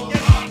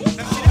 Yeah.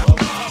 Now see, that's what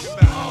I'm talking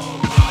about.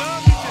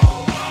 Love your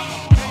chicken.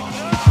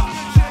 Love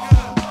your chicken.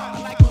 I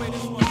like the way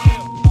this one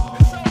feels.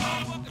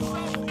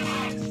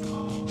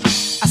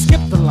 I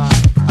skipped the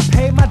line, I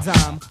paid my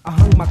dime, I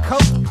hung my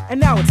coat, and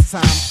now it's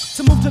time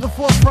to move to the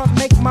forefront,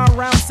 make my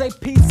round, say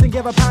peace and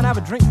give a pound, have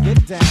a drink,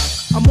 get down.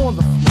 I'm on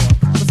the floor,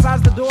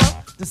 besides the door,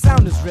 the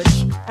sound is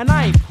rich, and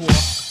I ain't poor.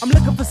 I'm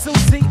looking for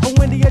Susie, or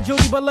Wendy, or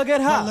Judy, but look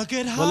at her. Well, look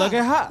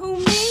at her. Who,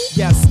 me?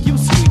 Yes, you,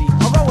 sweetie.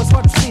 Although it's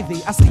hard to see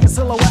thee, I see your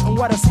silhouette, and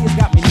what I see has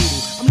got me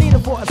needy. I'm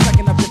needing for a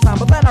second of your time,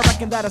 but then I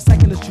reckon that a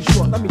second is too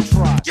short. Let me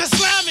try. You're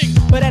slamming!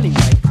 But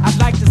anyway, I'd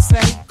like to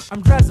say,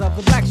 I'm Drezza,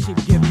 the black sheep,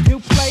 giving you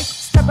play.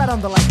 Step out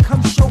on the light,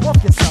 come show off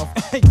yourself.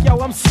 Yo,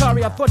 I'm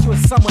sorry, I thought you were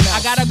someone else.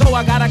 I gotta go,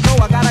 I gotta go,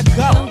 I gotta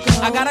go.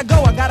 I gotta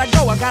go, I gotta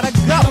go, I gotta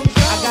go.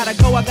 I gotta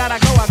go, I gotta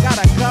go, I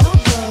gotta go.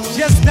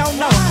 Just don't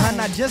know, and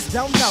I just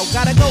don't know.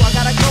 Gotta go, I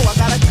gotta go, I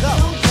gotta go.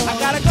 I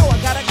gotta go, I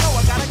gotta go,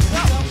 I gotta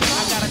go.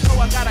 I gotta go,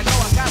 I gotta go,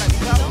 I gotta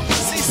go.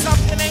 See,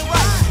 something ain't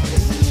right.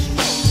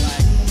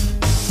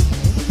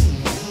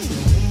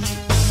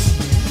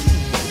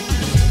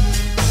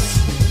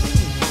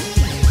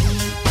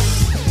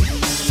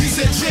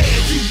 Yeah,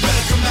 you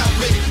better come out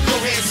with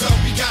your hands up,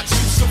 we got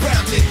you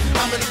surrounded.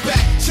 I'm in the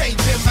back,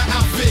 changing my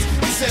outfit.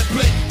 He said,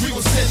 Blake, we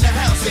will send the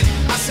house in.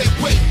 I said,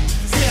 wait,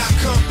 here I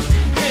come,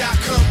 here I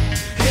come,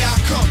 here I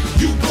come.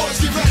 You boys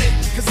get ready,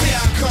 cause here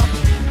I come,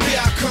 here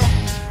I come,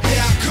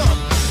 here I come.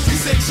 He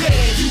said, yeah,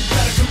 you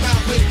better come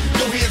out with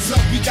your hands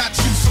up, we got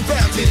you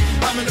surrounded.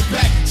 I'm in the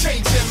back,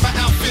 changing my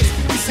outfit.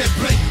 He said,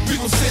 Blake, we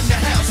will send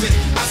the house in.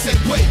 I said,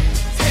 wait,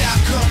 here I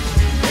come,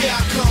 here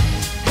I come,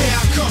 here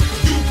I come.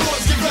 You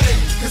boys get ready,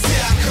 cause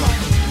here I come,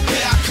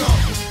 here I come,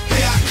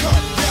 here I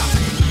come, yeah.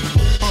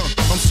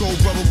 I'm Soul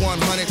Brother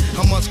 100.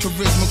 How much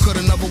charisma could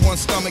another one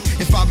stomach?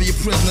 If I be a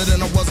prisoner,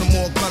 then I wasn't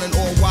more gunning.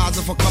 All wise,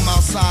 if I come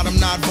outside, I'm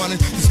not running.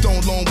 The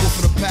stone lone wolf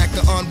for the pack,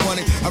 the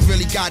unwanted. I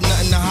really got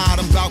nothing to hide,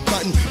 I'm about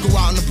cutting. Go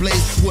out in the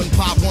blaze, wouldn't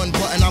pop one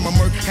button. I'm a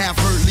merc, half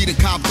herd, leader,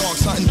 cop, dog,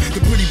 hunting.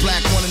 The pretty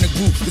black one in the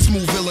group, the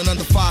smooth villain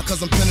under fire,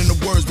 cause I'm penning the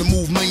words to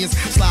move millions.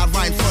 Slide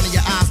right in front of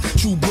your eyes,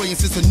 true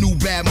brilliance, it's a new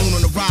bad moon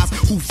on the rise.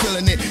 Who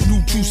feeling it?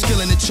 New true skill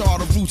in it, char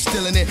the roots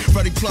still in it.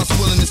 Ready plus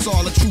willing, it's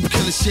all a true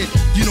killer shit.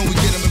 You know we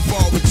get them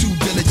involved with too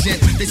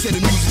diligent. They say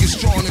the music is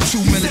strong and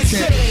too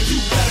militant. You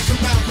better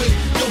come out with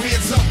your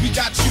hands up, we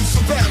got you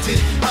surrounded.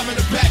 I'm in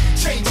the back,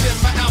 changing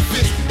my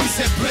outfit. He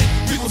said, Blake,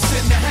 we will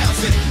send the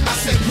house in. I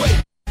said, wait,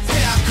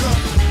 here I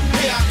come,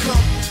 here I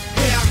come,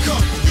 here I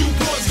come. You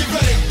boys get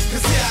ready,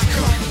 cause here I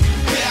come,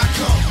 here I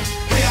come,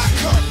 here I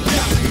come,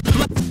 yeah.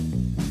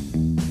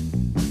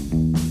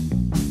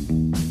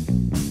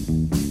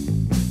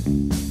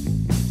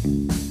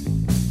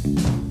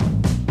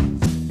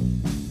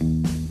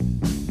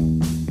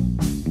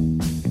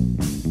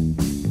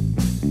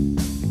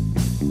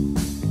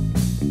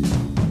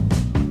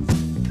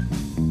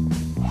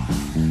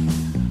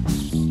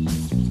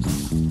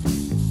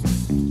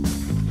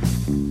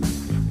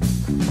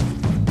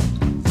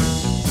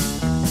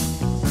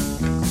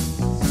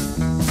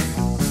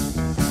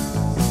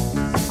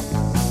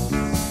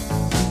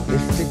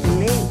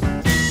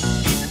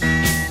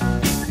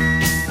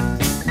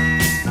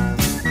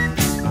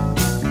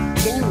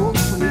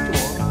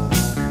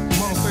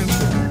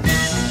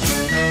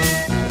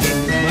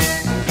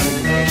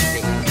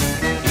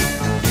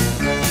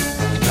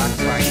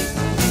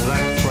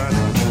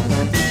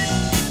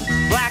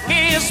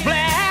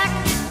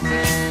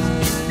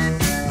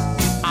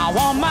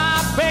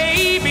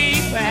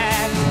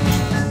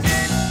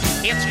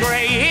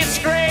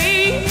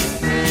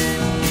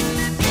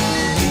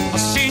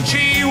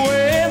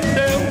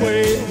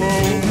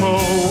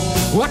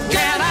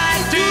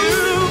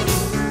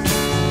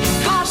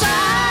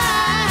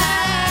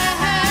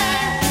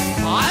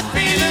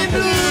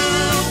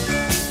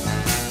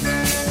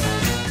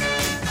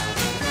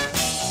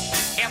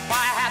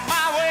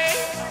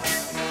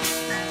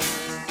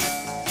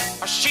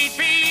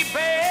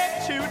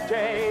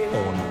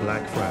 on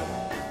Black Friday.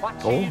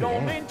 Oh,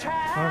 yeah.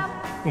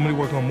 Huh? Want me to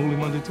work on Mooly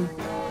Monday too?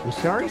 I'm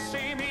sorry?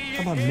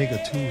 How about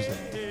Nigga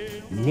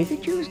Tuesday?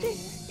 Nigga Tuesday?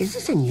 Is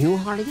this a new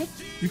holiday?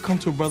 You come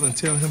to a brother and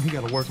tell him he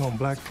got to work on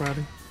Black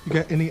Friday? You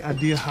got any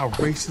idea how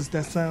racist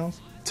that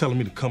sounds? Telling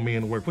me to come in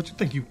and work. What, you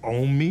think you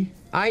own me?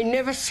 I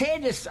never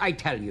said this, I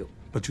tell you.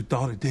 But you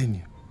thought it, didn't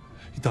you?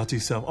 You thought to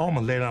yourself, oh, I'm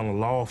gonna lay down the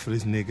law for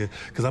this nigga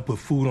because I put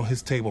food on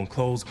his table and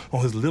clothes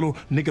on his little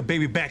nigga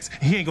baby backs,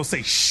 and he ain't gonna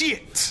say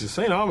shit. This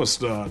ain't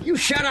Amistad. You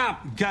shut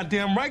up.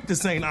 Goddamn right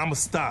this ain't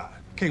Amistad.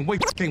 Can't wait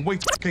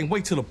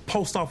till the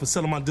post office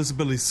settle my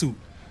disability suit.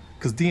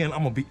 Cause then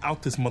I'm gonna be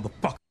out this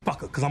motherfucker,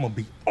 cause I'm gonna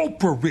be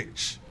Oprah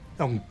rich.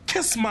 I'm gonna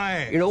kiss my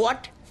ass. You know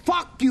what?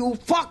 Fuck you,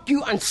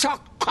 and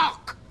suck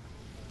cock.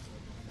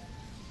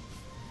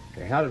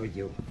 To hell with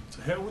you.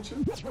 To hell with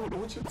you?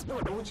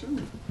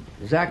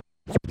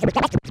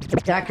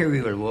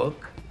 Zachary will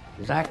work.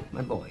 Zach,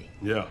 my boy.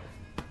 Yeah.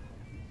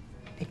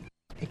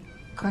 The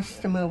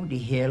customer with the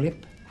hair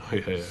lip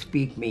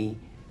speak me,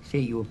 say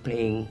you were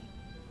playing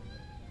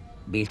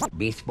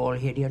baseball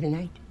here the other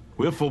night?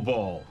 Wiffle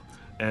ball.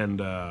 And,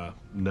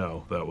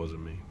 no, that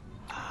wasn't me.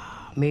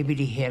 Maybe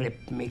the hair lip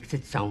makes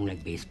it sound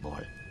like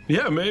baseball.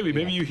 Yeah, maybe.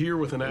 Maybe you hear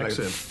with an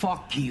accent.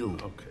 Fuck you.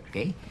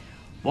 Okay?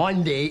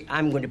 One day,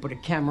 I'm going to put a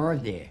camera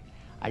there.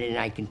 And then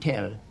I can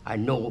tell, I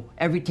know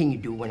everything you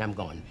do when I'm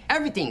gone.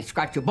 Everything.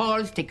 Scratch your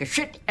balls, take a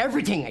shit,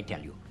 everything I tell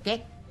you.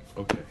 Okay?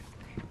 Okay.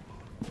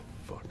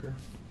 Fucker.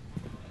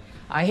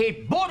 I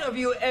hate both of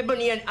you,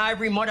 ebony and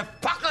ivory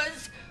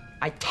motherfuckers.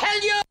 I tell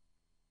you!